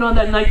that even on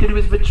that night that he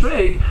was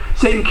betrayed,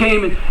 Satan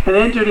came and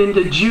entered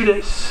into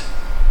Judas.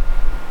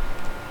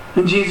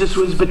 And Jesus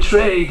was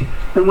betrayed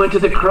and went to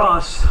the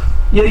cross.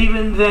 Yet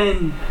even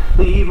then,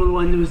 the evil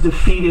one was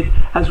defeated,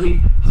 as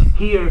we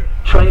hear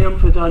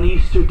triumphant on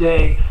Easter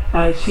Day,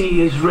 as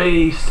he is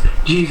raised,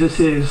 Jesus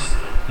is,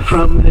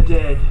 from the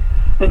dead.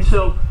 And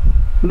so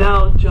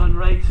now John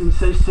writes and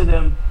says to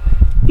them,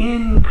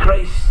 in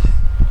Christ,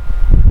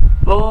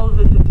 all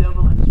that the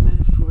devil has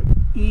meant for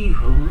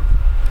evil,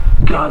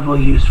 God will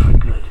use for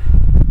good.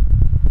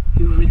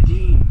 He will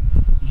redeem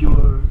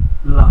your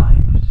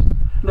lives.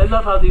 And I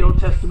love how the Old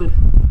Testament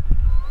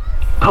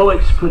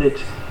poets put it.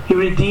 He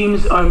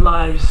redeems our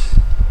lives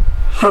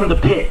from the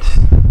pit,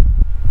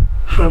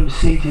 from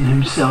Satan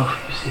himself,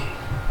 you see.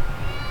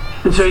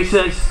 And so he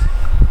says,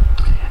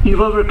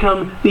 you've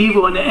overcome the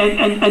evil one.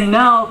 And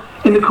now,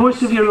 in the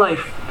course of your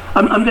life,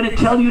 I'm going to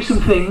tell you some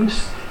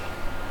things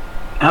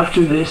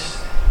after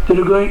this that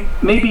are going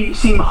maybe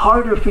seem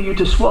harder for you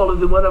to swallow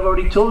than what I've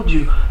already told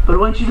you. But I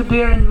want you to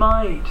bear in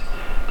mind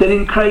that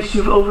in Christ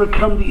you've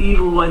overcome the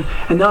evil one.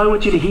 And now I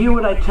want you to hear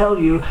what I tell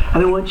you,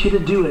 and I want you to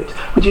do it.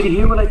 I want you to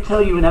hear what I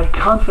tell you and have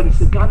confidence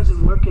that God is at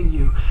work in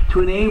you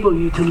to enable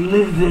you to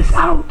live this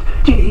out.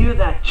 Do you hear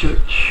that,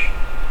 church?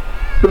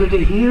 We're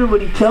to hear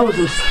what he tells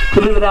us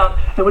to live it out.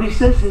 And what he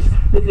says is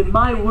that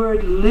my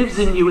word lives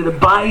in you, it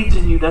abides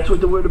in you. That's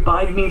what the word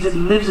abide means. It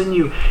lives in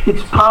you.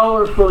 It's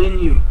powerful in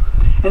you.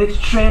 And it's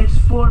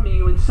transforming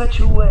you in such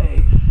a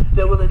way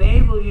that will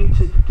enable you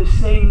to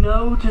say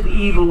no to the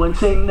evil one,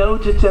 say no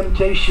to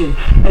temptation,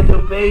 and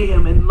obey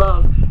him in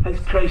love as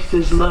Christ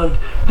has loved.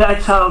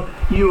 That's how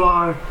you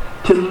are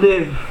to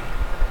live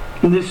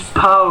in this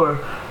power,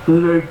 the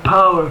very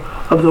power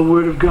of the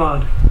Word of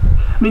God.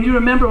 I mean, you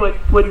remember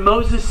what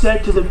Moses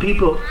said to the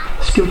people.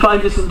 You can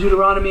find this in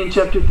Deuteronomy in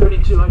chapter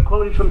 32. I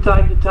quote it from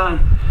time to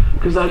time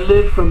because I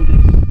live from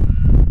this.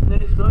 And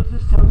that is,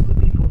 Moses tells the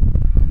people,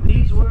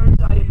 these words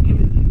I have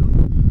given you,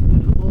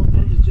 in the whole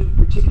Pentateuch,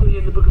 particularly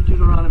in the book of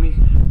Deuteronomy,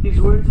 these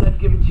words I've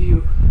given to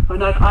you are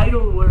not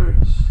idle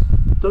words.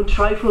 Don't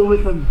trifle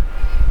with them.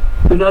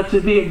 They're not to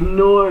be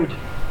ignored.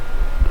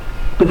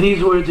 But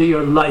these words are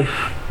your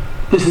life.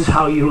 This is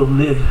how you will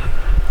live.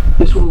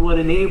 This will what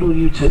enable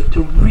you to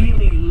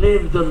really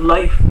live the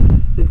life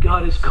that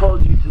God has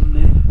called you to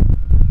live.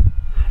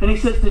 And he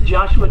says to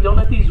Joshua, don't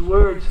let these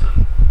words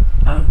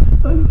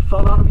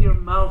fall out of your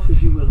mouth,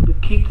 if you will,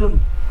 but keep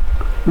them.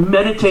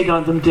 Meditate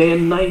on them day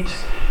and night.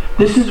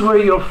 This is where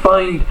you'll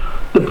find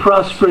the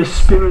prosperous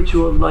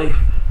spiritual life,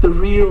 the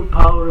real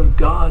power of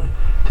God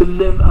to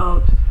live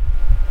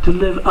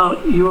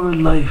out your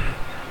life.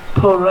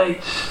 Paul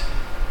writes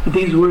that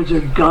these words are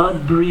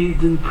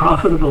God-breathed and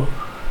profitable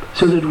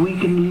so that we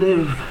can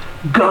live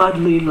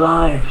godly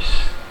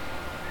lives.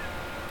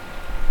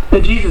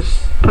 And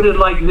Jesus put it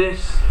like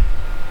this.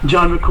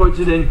 John records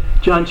it in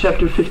John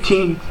chapter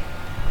 15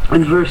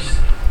 and verse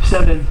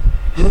 7.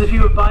 He says, if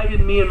you abide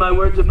in me and my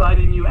words abide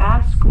in you,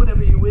 ask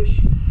whatever you wish,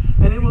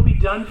 and it will be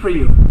done for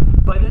you.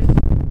 By this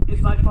is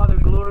my Father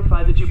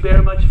glorified, that you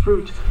bear much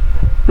fruit,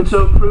 and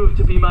so prove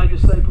to be my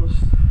disciples.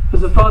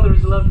 As the Father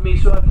has loved me,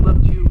 so I've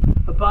loved you.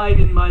 Abide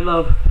in my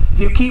love. If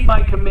you keep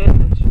my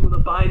commandments, you will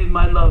abide in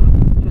my love,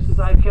 just as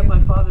I have kept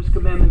my Father's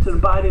commandments and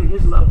abide in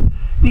his love.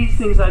 These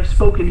things I've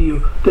spoken to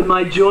you, that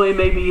my joy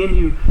may be in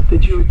you,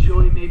 that your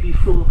joy may be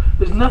full.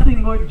 There's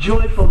nothing more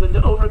joyful than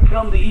to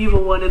overcome the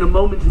evil one in a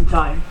moment in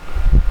time.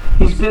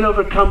 He's been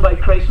overcome by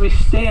Christ. We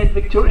stand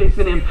victorious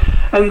in him.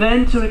 And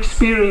then to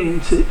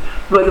experience it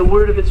by the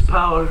word of his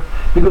power.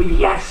 We go,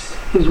 yes,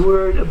 his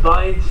word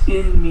abides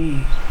in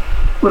me.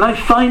 When I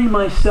find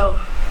myself,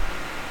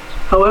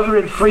 however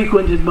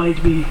infrequent it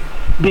might be,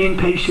 being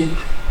patient,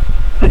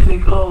 I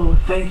think, oh,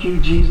 thank you,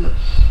 Jesus.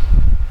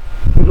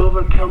 You've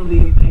overcome the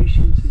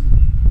impatience in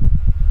me.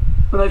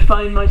 When I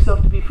find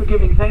myself to be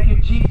forgiving, thank you,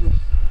 Jesus,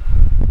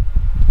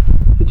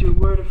 that your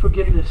word of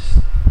forgiveness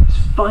is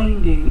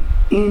finding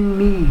in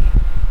me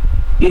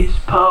its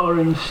power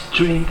and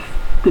strength,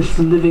 this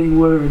living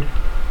word.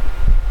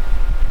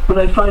 When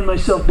I find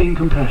myself being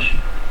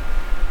compassionate,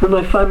 when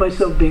I find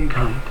myself being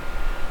kind,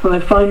 when I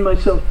find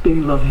myself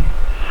being loving,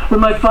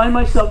 when I find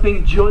myself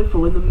being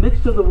joyful in the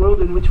midst of the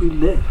world in which we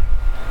live,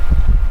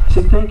 I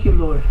say, thank you,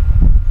 Lord,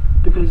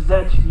 because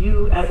that's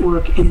you at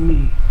work in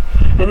me.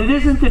 And it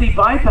isn't that he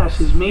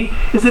bypasses me,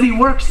 it's that he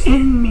works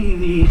in me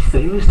these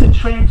things to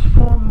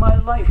transform my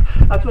life.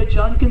 That's why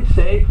John can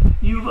say,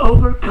 you've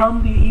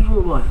overcome the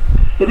evil one.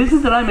 It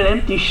isn't that I'm an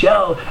empty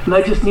shell and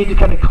I just need to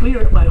kind of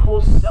clear my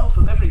whole self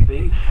of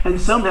everything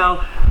and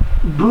somehow,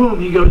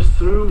 boom, he goes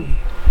through me.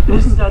 It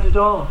isn't that at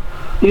all.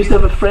 I used to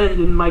have a friend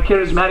in my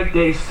charismatic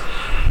days,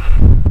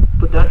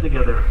 put that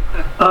together,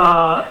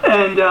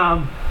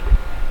 and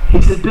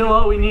he said, Bill,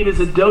 all we need is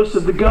a dose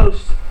of the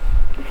ghost.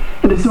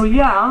 And I said, well,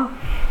 yeah,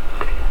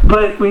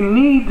 but we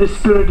need the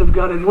Spirit of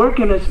God at work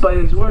in us by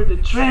his word to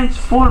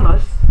transform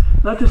us,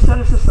 not to set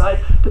us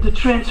aside, but to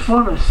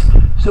transform us.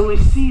 So we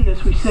see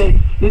this, we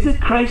say, is it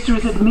Christ or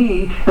is it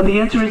me? And the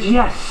answer is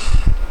yes.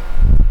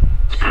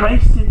 It's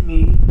Christ in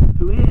me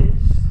who is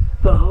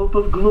the hope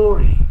of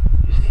glory,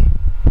 you see.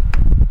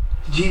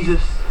 It's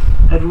Jesus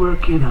at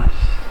work in us.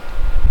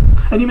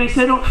 And you may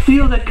say, I don't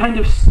feel that kind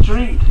of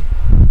strength.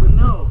 Well,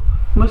 no,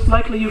 most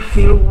likely you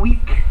feel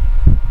weak.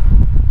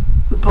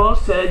 But Paul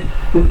said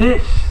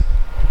this.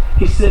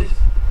 He says,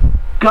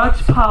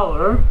 God's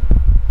power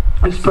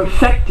is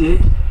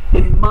perfected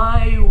in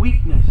my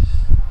weakness.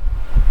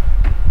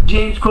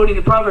 James, quoting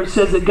the Proverbs,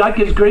 says that God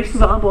gives grace to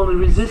the humble and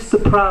resists the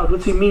proud.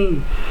 What's he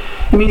mean?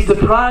 He means the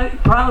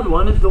proud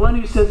one is the one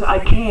who says, I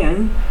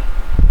can.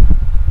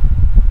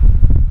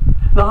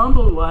 The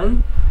humble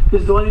one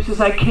is the one who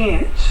says, I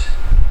can't.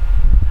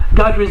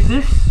 God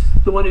resists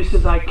the one who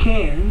says, I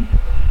can,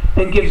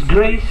 and gives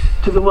grace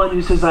to the one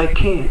who says, I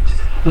can't.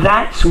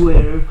 That's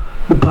where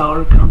the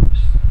power comes.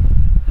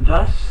 And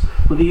thus,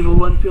 when the evil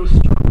one feels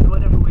strong in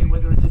whatever way,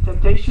 whether it's a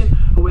temptation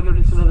or whether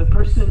it's another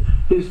person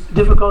who's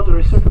difficult or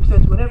a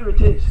circumstance, whatever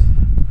it is,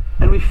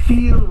 and we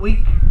feel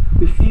weak,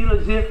 we feel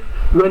as if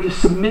we're going to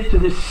submit to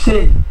this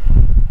sin,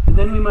 and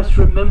then we must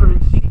remember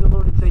and seek the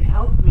Lord and say,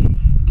 help me,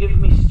 give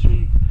me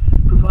strength,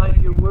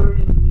 provide your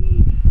word in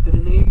me that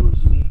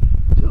enables me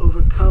to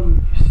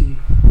overcome, you see,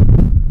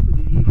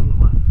 the evil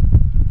one.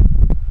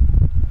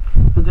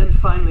 And then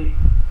finally,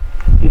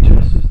 he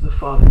addresses the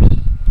fathers.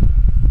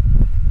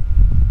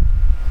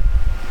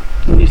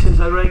 And he says,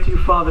 I write to you,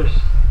 fathers,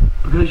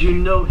 because you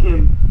know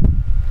him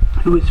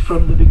who is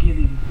from the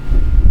beginning.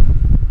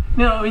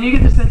 Now, when you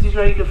get the sense he's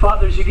writing to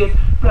fathers, you get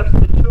perhaps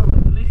the mature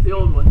ones, at least the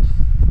old ones,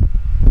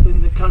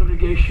 in the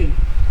congregation.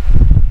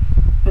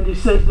 And he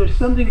says, there's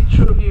something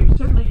true of you.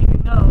 Certainly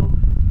you know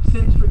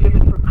sins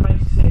forgiven for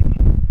Christ's sake.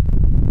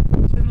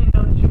 Certainly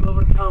know that you've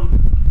overcome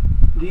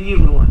the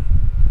evil one.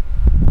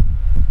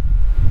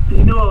 And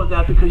you know all of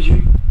that because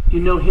you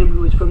know him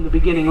who is from the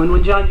beginning.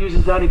 When John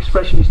uses that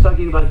expression, he's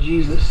talking about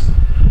Jesus.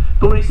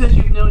 But when he says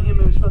you've known him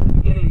who is from the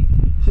beginning,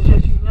 he says,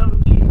 yes, you know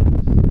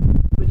Jesus,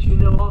 but you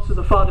know also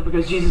the Father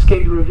because Jesus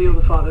came to reveal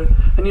the Father,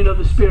 and you know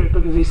the Spirit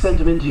because he sent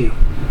him into you.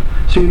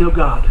 So you know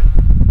God.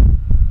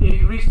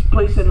 You reach a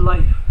place in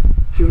life,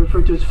 if you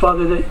refer to his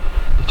Father,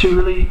 that you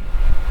really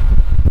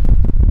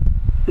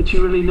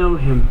know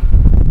him.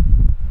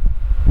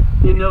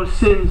 You know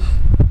sins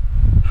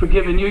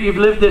forgiven. You've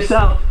lived this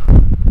out.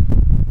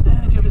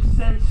 And you have a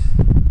sense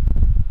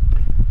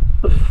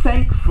of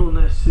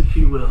thankfulness, if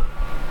you will.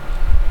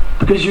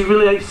 Because you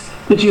realize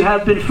that you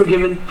have been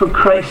forgiven for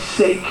Christ's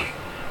sake.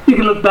 You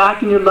can look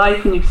back in your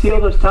life and you see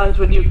all those times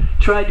when you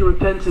tried to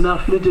repent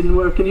enough and it didn't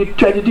work, and you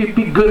tried to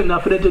be good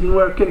enough and it didn't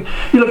work, and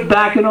you look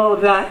back at all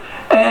of that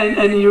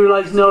and you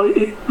realize, no,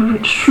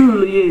 it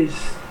truly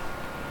is.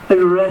 I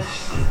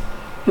rest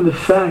in the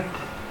fact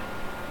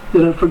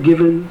that I'm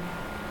forgiven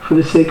for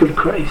the sake of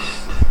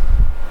Christ,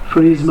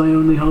 for he is my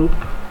only hope.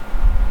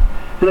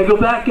 And I go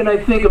back and I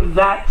think of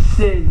that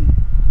sin.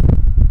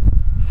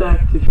 In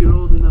fact, if you're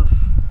old enough,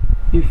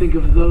 you think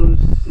of those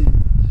sins.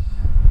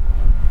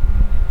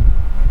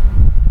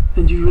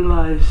 And you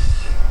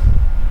realize,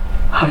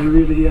 I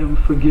really am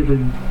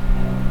forgiven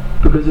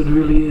because it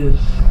really is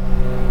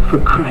for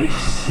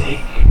Christ's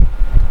sake.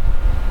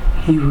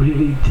 He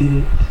really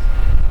did it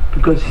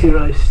because here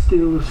I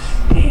still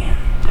stand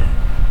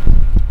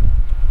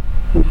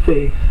in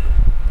faith.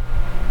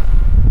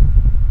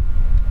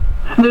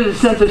 And there's a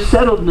sense of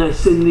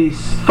settledness in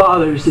these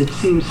fathers, it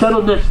seems.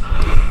 Settledness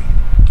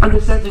in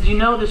the sense that you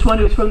know this one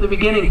who is from the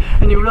beginning,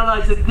 and you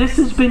realize that this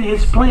has been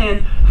his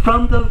plan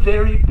from the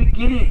very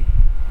beginning.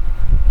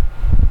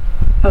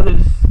 How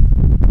does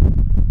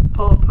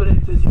Paul put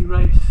it as he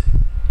writes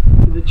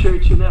to the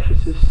church in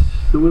Ephesus?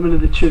 The women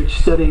of the church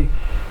studying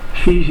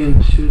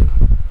Ephesians should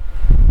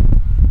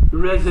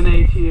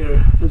resonate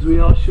here, as we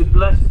all should.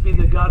 Blessed be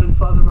the God and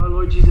Father of our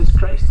Lord Jesus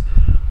Christ,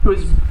 who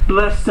has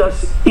blessed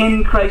us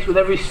in Christ with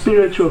every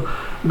spiritual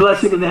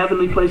blessing in the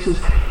heavenly places,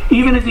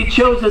 even as he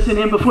chose us in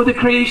him before the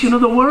creation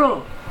of the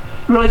world.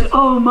 You realize,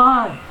 oh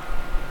my,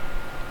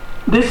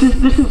 this has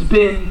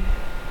been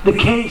the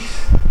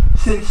case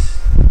since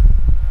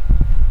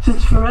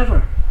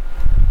forever.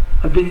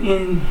 I've been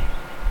in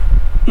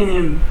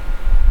him.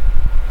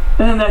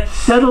 And that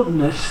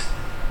settledness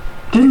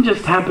didn't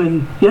just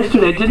happen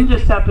yesterday. It didn't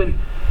just happen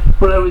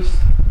when I was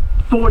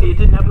 40. It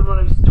didn't happen when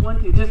I was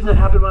 20. It didn't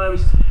happen when I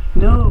was...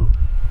 No.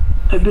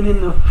 I've been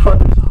in the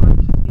Father's heart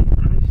in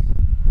Christ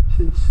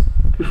since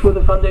before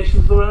the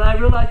foundations of the world. And I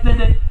realized then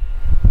that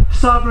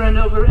sovereign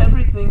over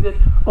everything, that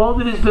all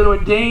that has been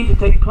ordained to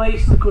take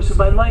place in the course of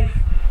my life,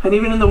 and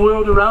even in the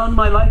world around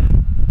my life,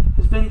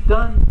 has been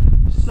done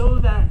so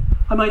that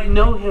I might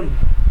know him.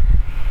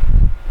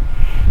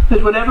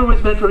 That whatever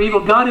was meant for evil,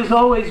 God is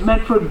always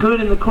meant for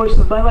good in the course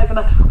of my life. And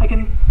I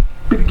can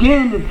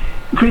begin and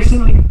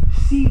increasingly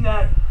see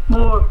that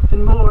more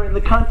and more in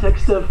the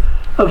context of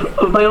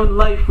my own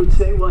life, would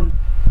say one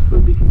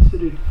would be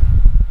considered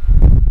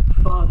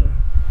father.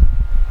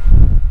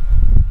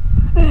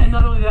 And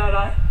not only that,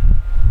 I,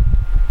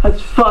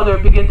 as father,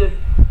 begin to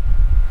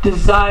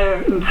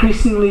desire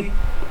increasingly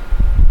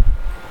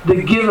the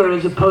giver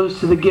as opposed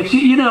to the gifts.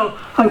 You know,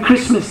 on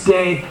Christmas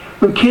Day,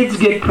 when kids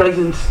get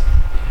presents,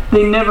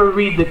 they never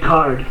read the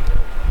card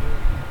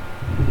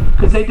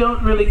because they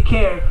don't really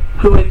care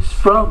who it's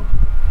from.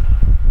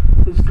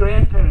 As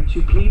grandparents,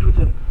 you plead with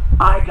them,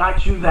 I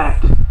got you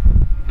that.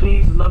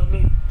 Please love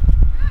me.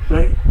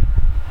 Right?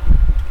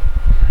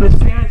 And as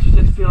parents, you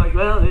just feel like,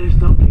 well, they just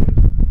don't care.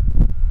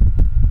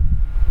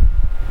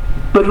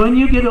 But when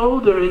you get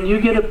older and you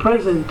get a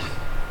present,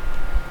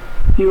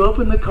 you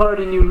open the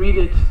card and you read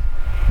it,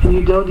 and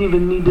you don't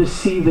even need to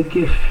see the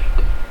gift.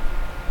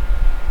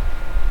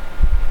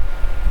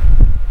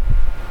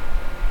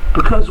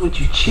 Because what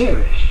you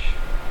cherish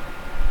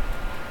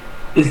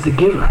is the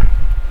giver.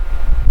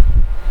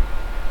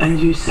 And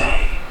you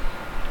say,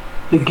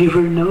 the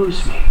giver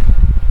knows me.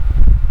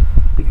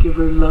 The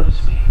giver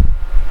loves me.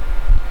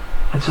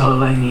 That's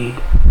all I need.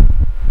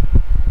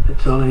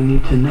 That's all I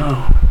need to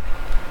know.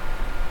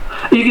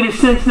 You get a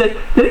sense that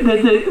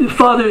the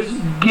fathers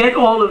get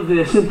all of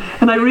this.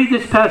 And I read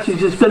this passage,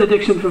 this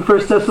benediction from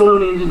 1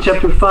 Thessalonians in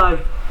chapter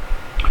 5,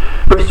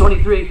 verse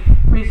 23.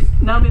 Reads,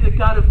 now may the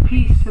God of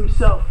peace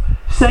himself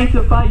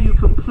sanctify you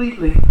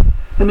completely,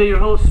 and may your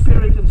whole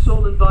spirit and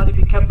soul and body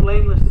be kept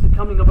blameless at the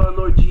coming of our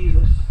Lord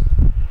Jesus.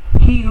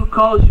 He who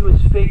calls you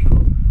is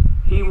faithful.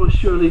 He will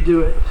surely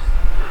do it.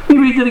 Let me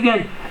read it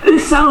again.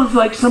 This sounds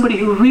like somebody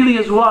who really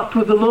has walked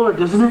with the Lord,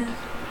 doesn't it?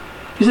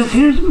 He says,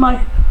 here's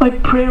my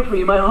prayer for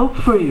you, my hope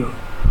for you.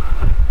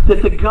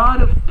 That the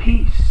God of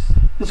peace,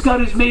 this God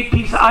who's made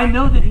peace, I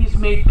know that He's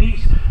made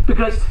peace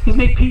because He's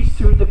made peace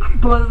through the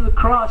blood of the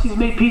cross. He's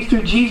made peace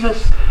through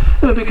Jesus.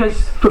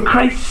 Because for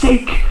Christ's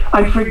sake,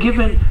 I'm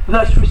forgiven,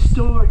 thus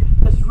restored,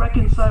 thus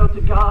reconciled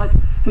to God.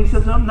 And He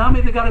says, now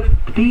may the God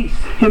of peace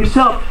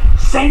Himself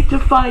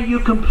sanctify you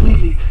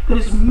completely. That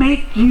is,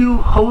 make you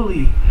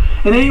holy.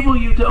 Enable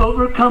you to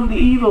overcome the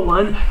evil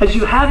one as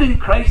you have in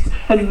Christ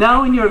and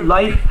now in your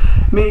life.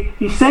 May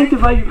He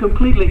sanctify you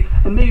completely,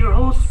 and may your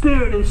whole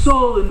spirit and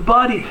soul and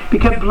body be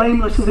kept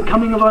blameless at the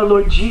coming of our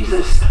Lord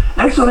Jesus.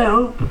 That's what I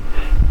hope.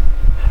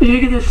 You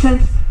get the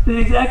sense that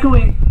He's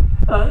echoing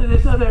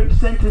this other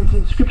sentence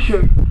in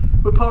Scripture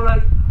where Paul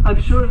writes,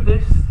 I'm sure of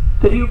this,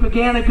 that He who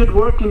began a good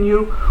work in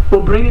you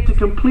will bring it to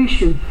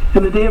completion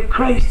in the day of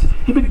Christ.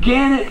 He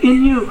began it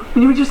in you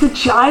when you were just a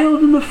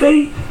child in the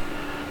faith.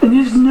 And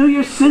you just knew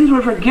your sins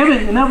were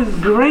forgiven, and that was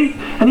great.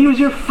 And He was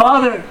your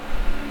Father.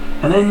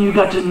 And then you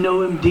got to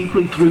know Him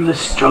deeply through the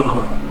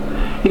struggle.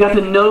 You got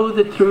to know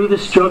that through the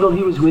struggle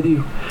He was with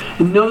you.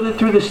 And know that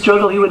through the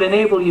struggle He would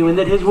enable you, and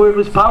that His word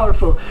was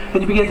powerful.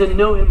 And you began to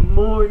know Him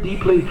more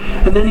deeply.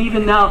 And then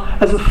even now,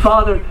 as a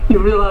father, you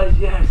realize,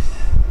 yes,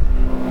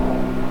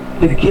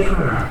 the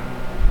giver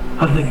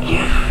of the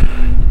gift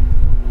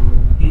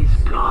is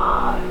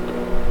God.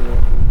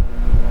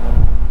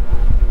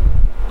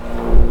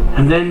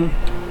 And then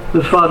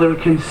the Father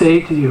can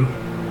say to you,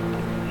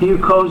 He who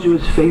calls you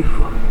is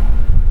faithful.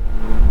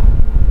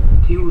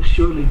 He will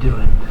surely do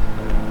it.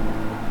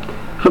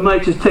 If I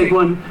might just take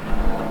one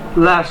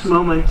last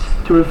moment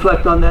to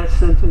reflect on that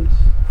sentence.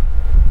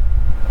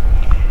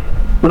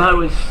 When I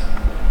was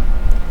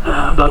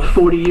about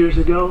 40 years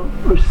ago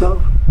or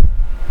so,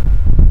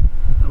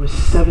 I was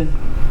 7.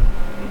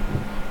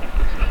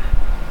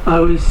 I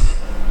was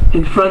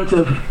in front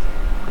of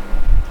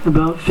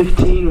about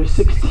 15 or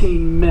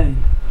 16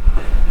 men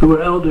who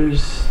were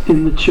elders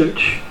in the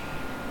church.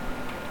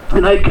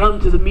 And I'd come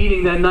to the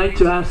meeting that night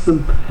to ask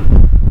them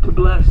to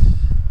bless,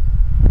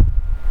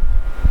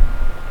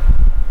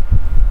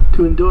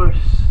 to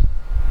endorse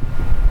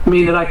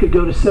me that I could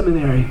go to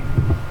seminary.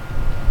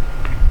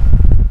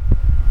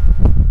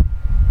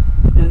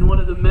 And one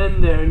of the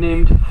men there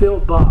named Phil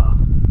Baugh,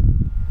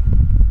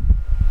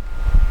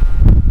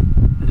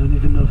 I don't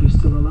even know if he's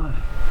still alive.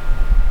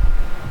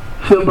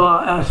 Phil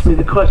Baugh asked me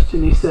the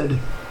question. He said,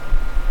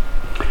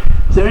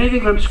 is there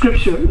anything from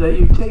Scripture that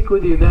you take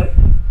with you that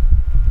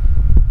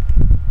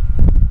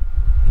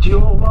you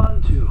hold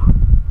on to?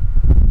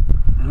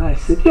 And I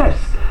said, yes.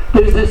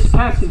 There's this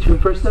passage from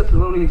 1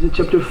 Thessalonians in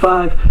chapter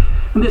 5.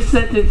 And this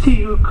sentence, He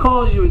who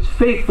calls you is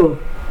faithful,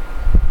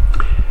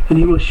 and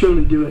He will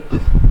surely do it.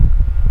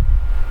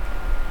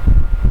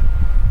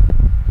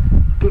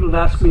 People have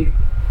asked me,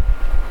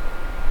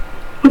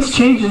 what's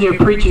changed in your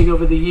preaching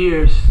over the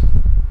years?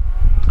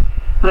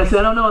 And I said,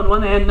 I don't know. On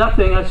one hand,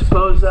 nothing, I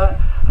suppose. I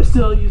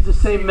still use the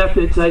same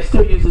methods. I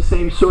still use the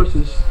same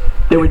sources.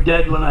 They were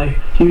dead when I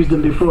used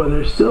them before.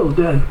 They're still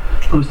dead,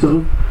 most of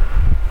them.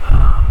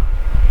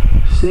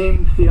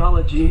 Same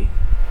theology.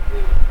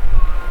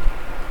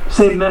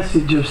 Same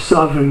message of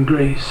sovereign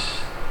grace.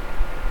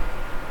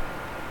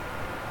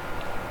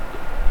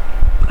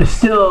 I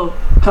still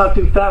talk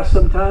too fast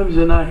sometimes,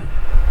 and I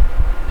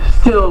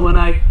still, when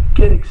I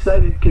get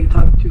excited, can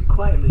talk too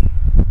quietly.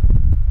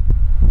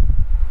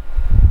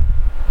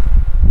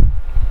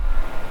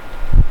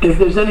 If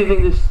there's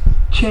anything that's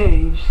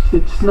changed,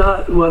 it's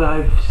not what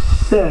I've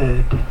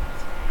said.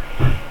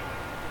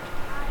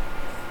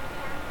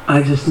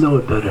 I just know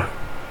it better.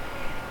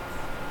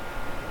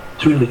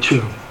 It's really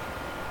true.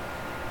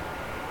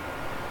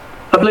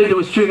 I believed it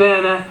was true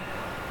then,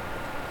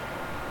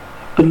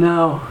 but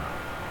now,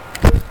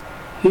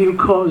 He who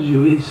calls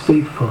you is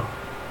faithful.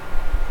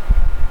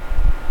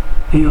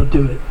 He'll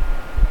do it.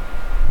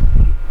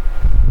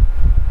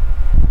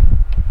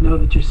 Know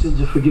that your sins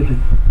are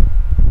forgiven.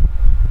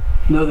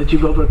 Know that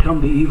you've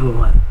overcome the evil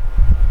one.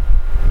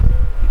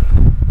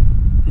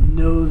 And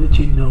know that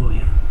you know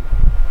Him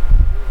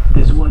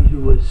as one who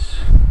was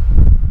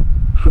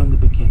from the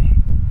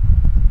beginning.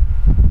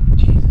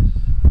 Jesus.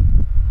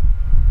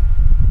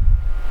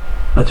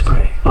 Let's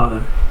pray.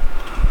 Father,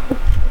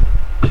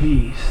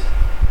 please,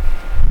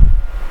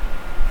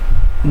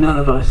 none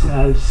of us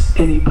has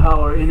any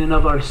power in and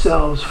of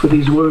ourselves for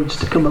these words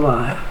to come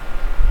alive.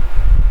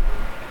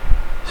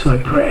 So I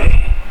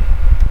pray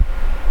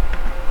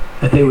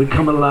that they would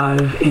come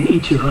alive in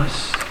each of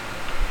us,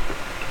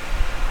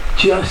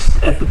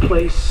 just at the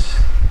place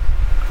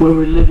where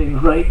we're living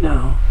right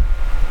now.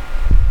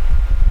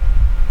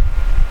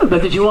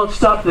 But that you won't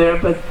stop there,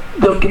 but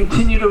they'll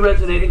continue to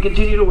resonate and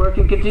continue to work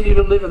and continue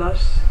to live in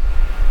us.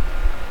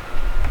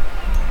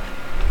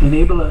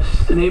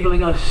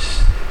 Enabling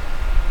us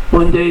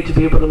one day to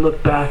be able to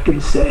look back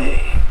and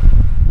say,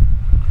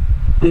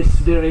 this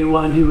very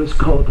one who has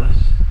called us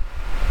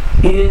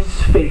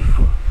is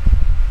faithful,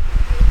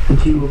 and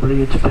He will bring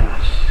it to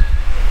pass.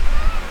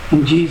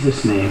 In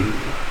Jesus' name,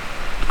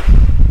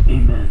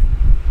 amen.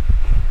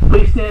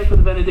 Please stand for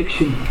the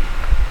benediction.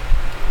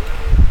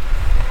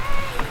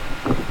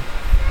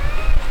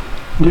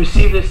 And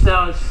receive this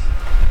now as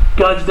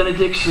God's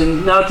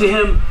benediction. Now to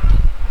Him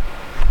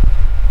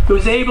who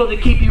is able to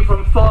keep you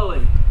from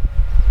falling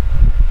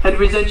and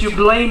present you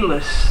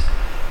blameless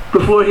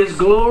before His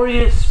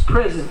glorious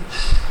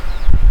presence,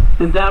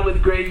 and that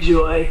with great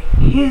joy,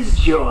 His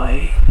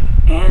joy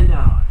and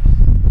ours.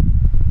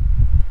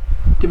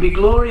 To be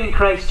glory in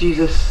Christ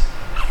Jesus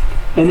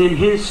and in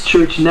His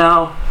church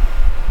now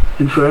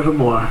and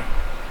forevermore.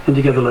 And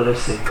together let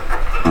us sing.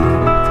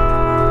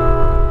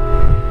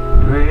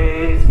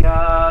 Praise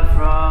God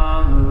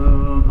from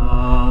whom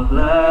all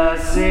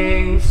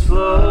blessings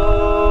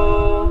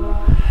flow.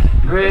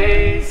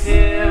 Praise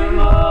Him,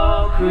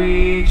 all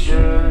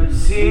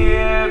creatures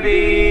here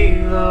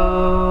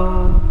below.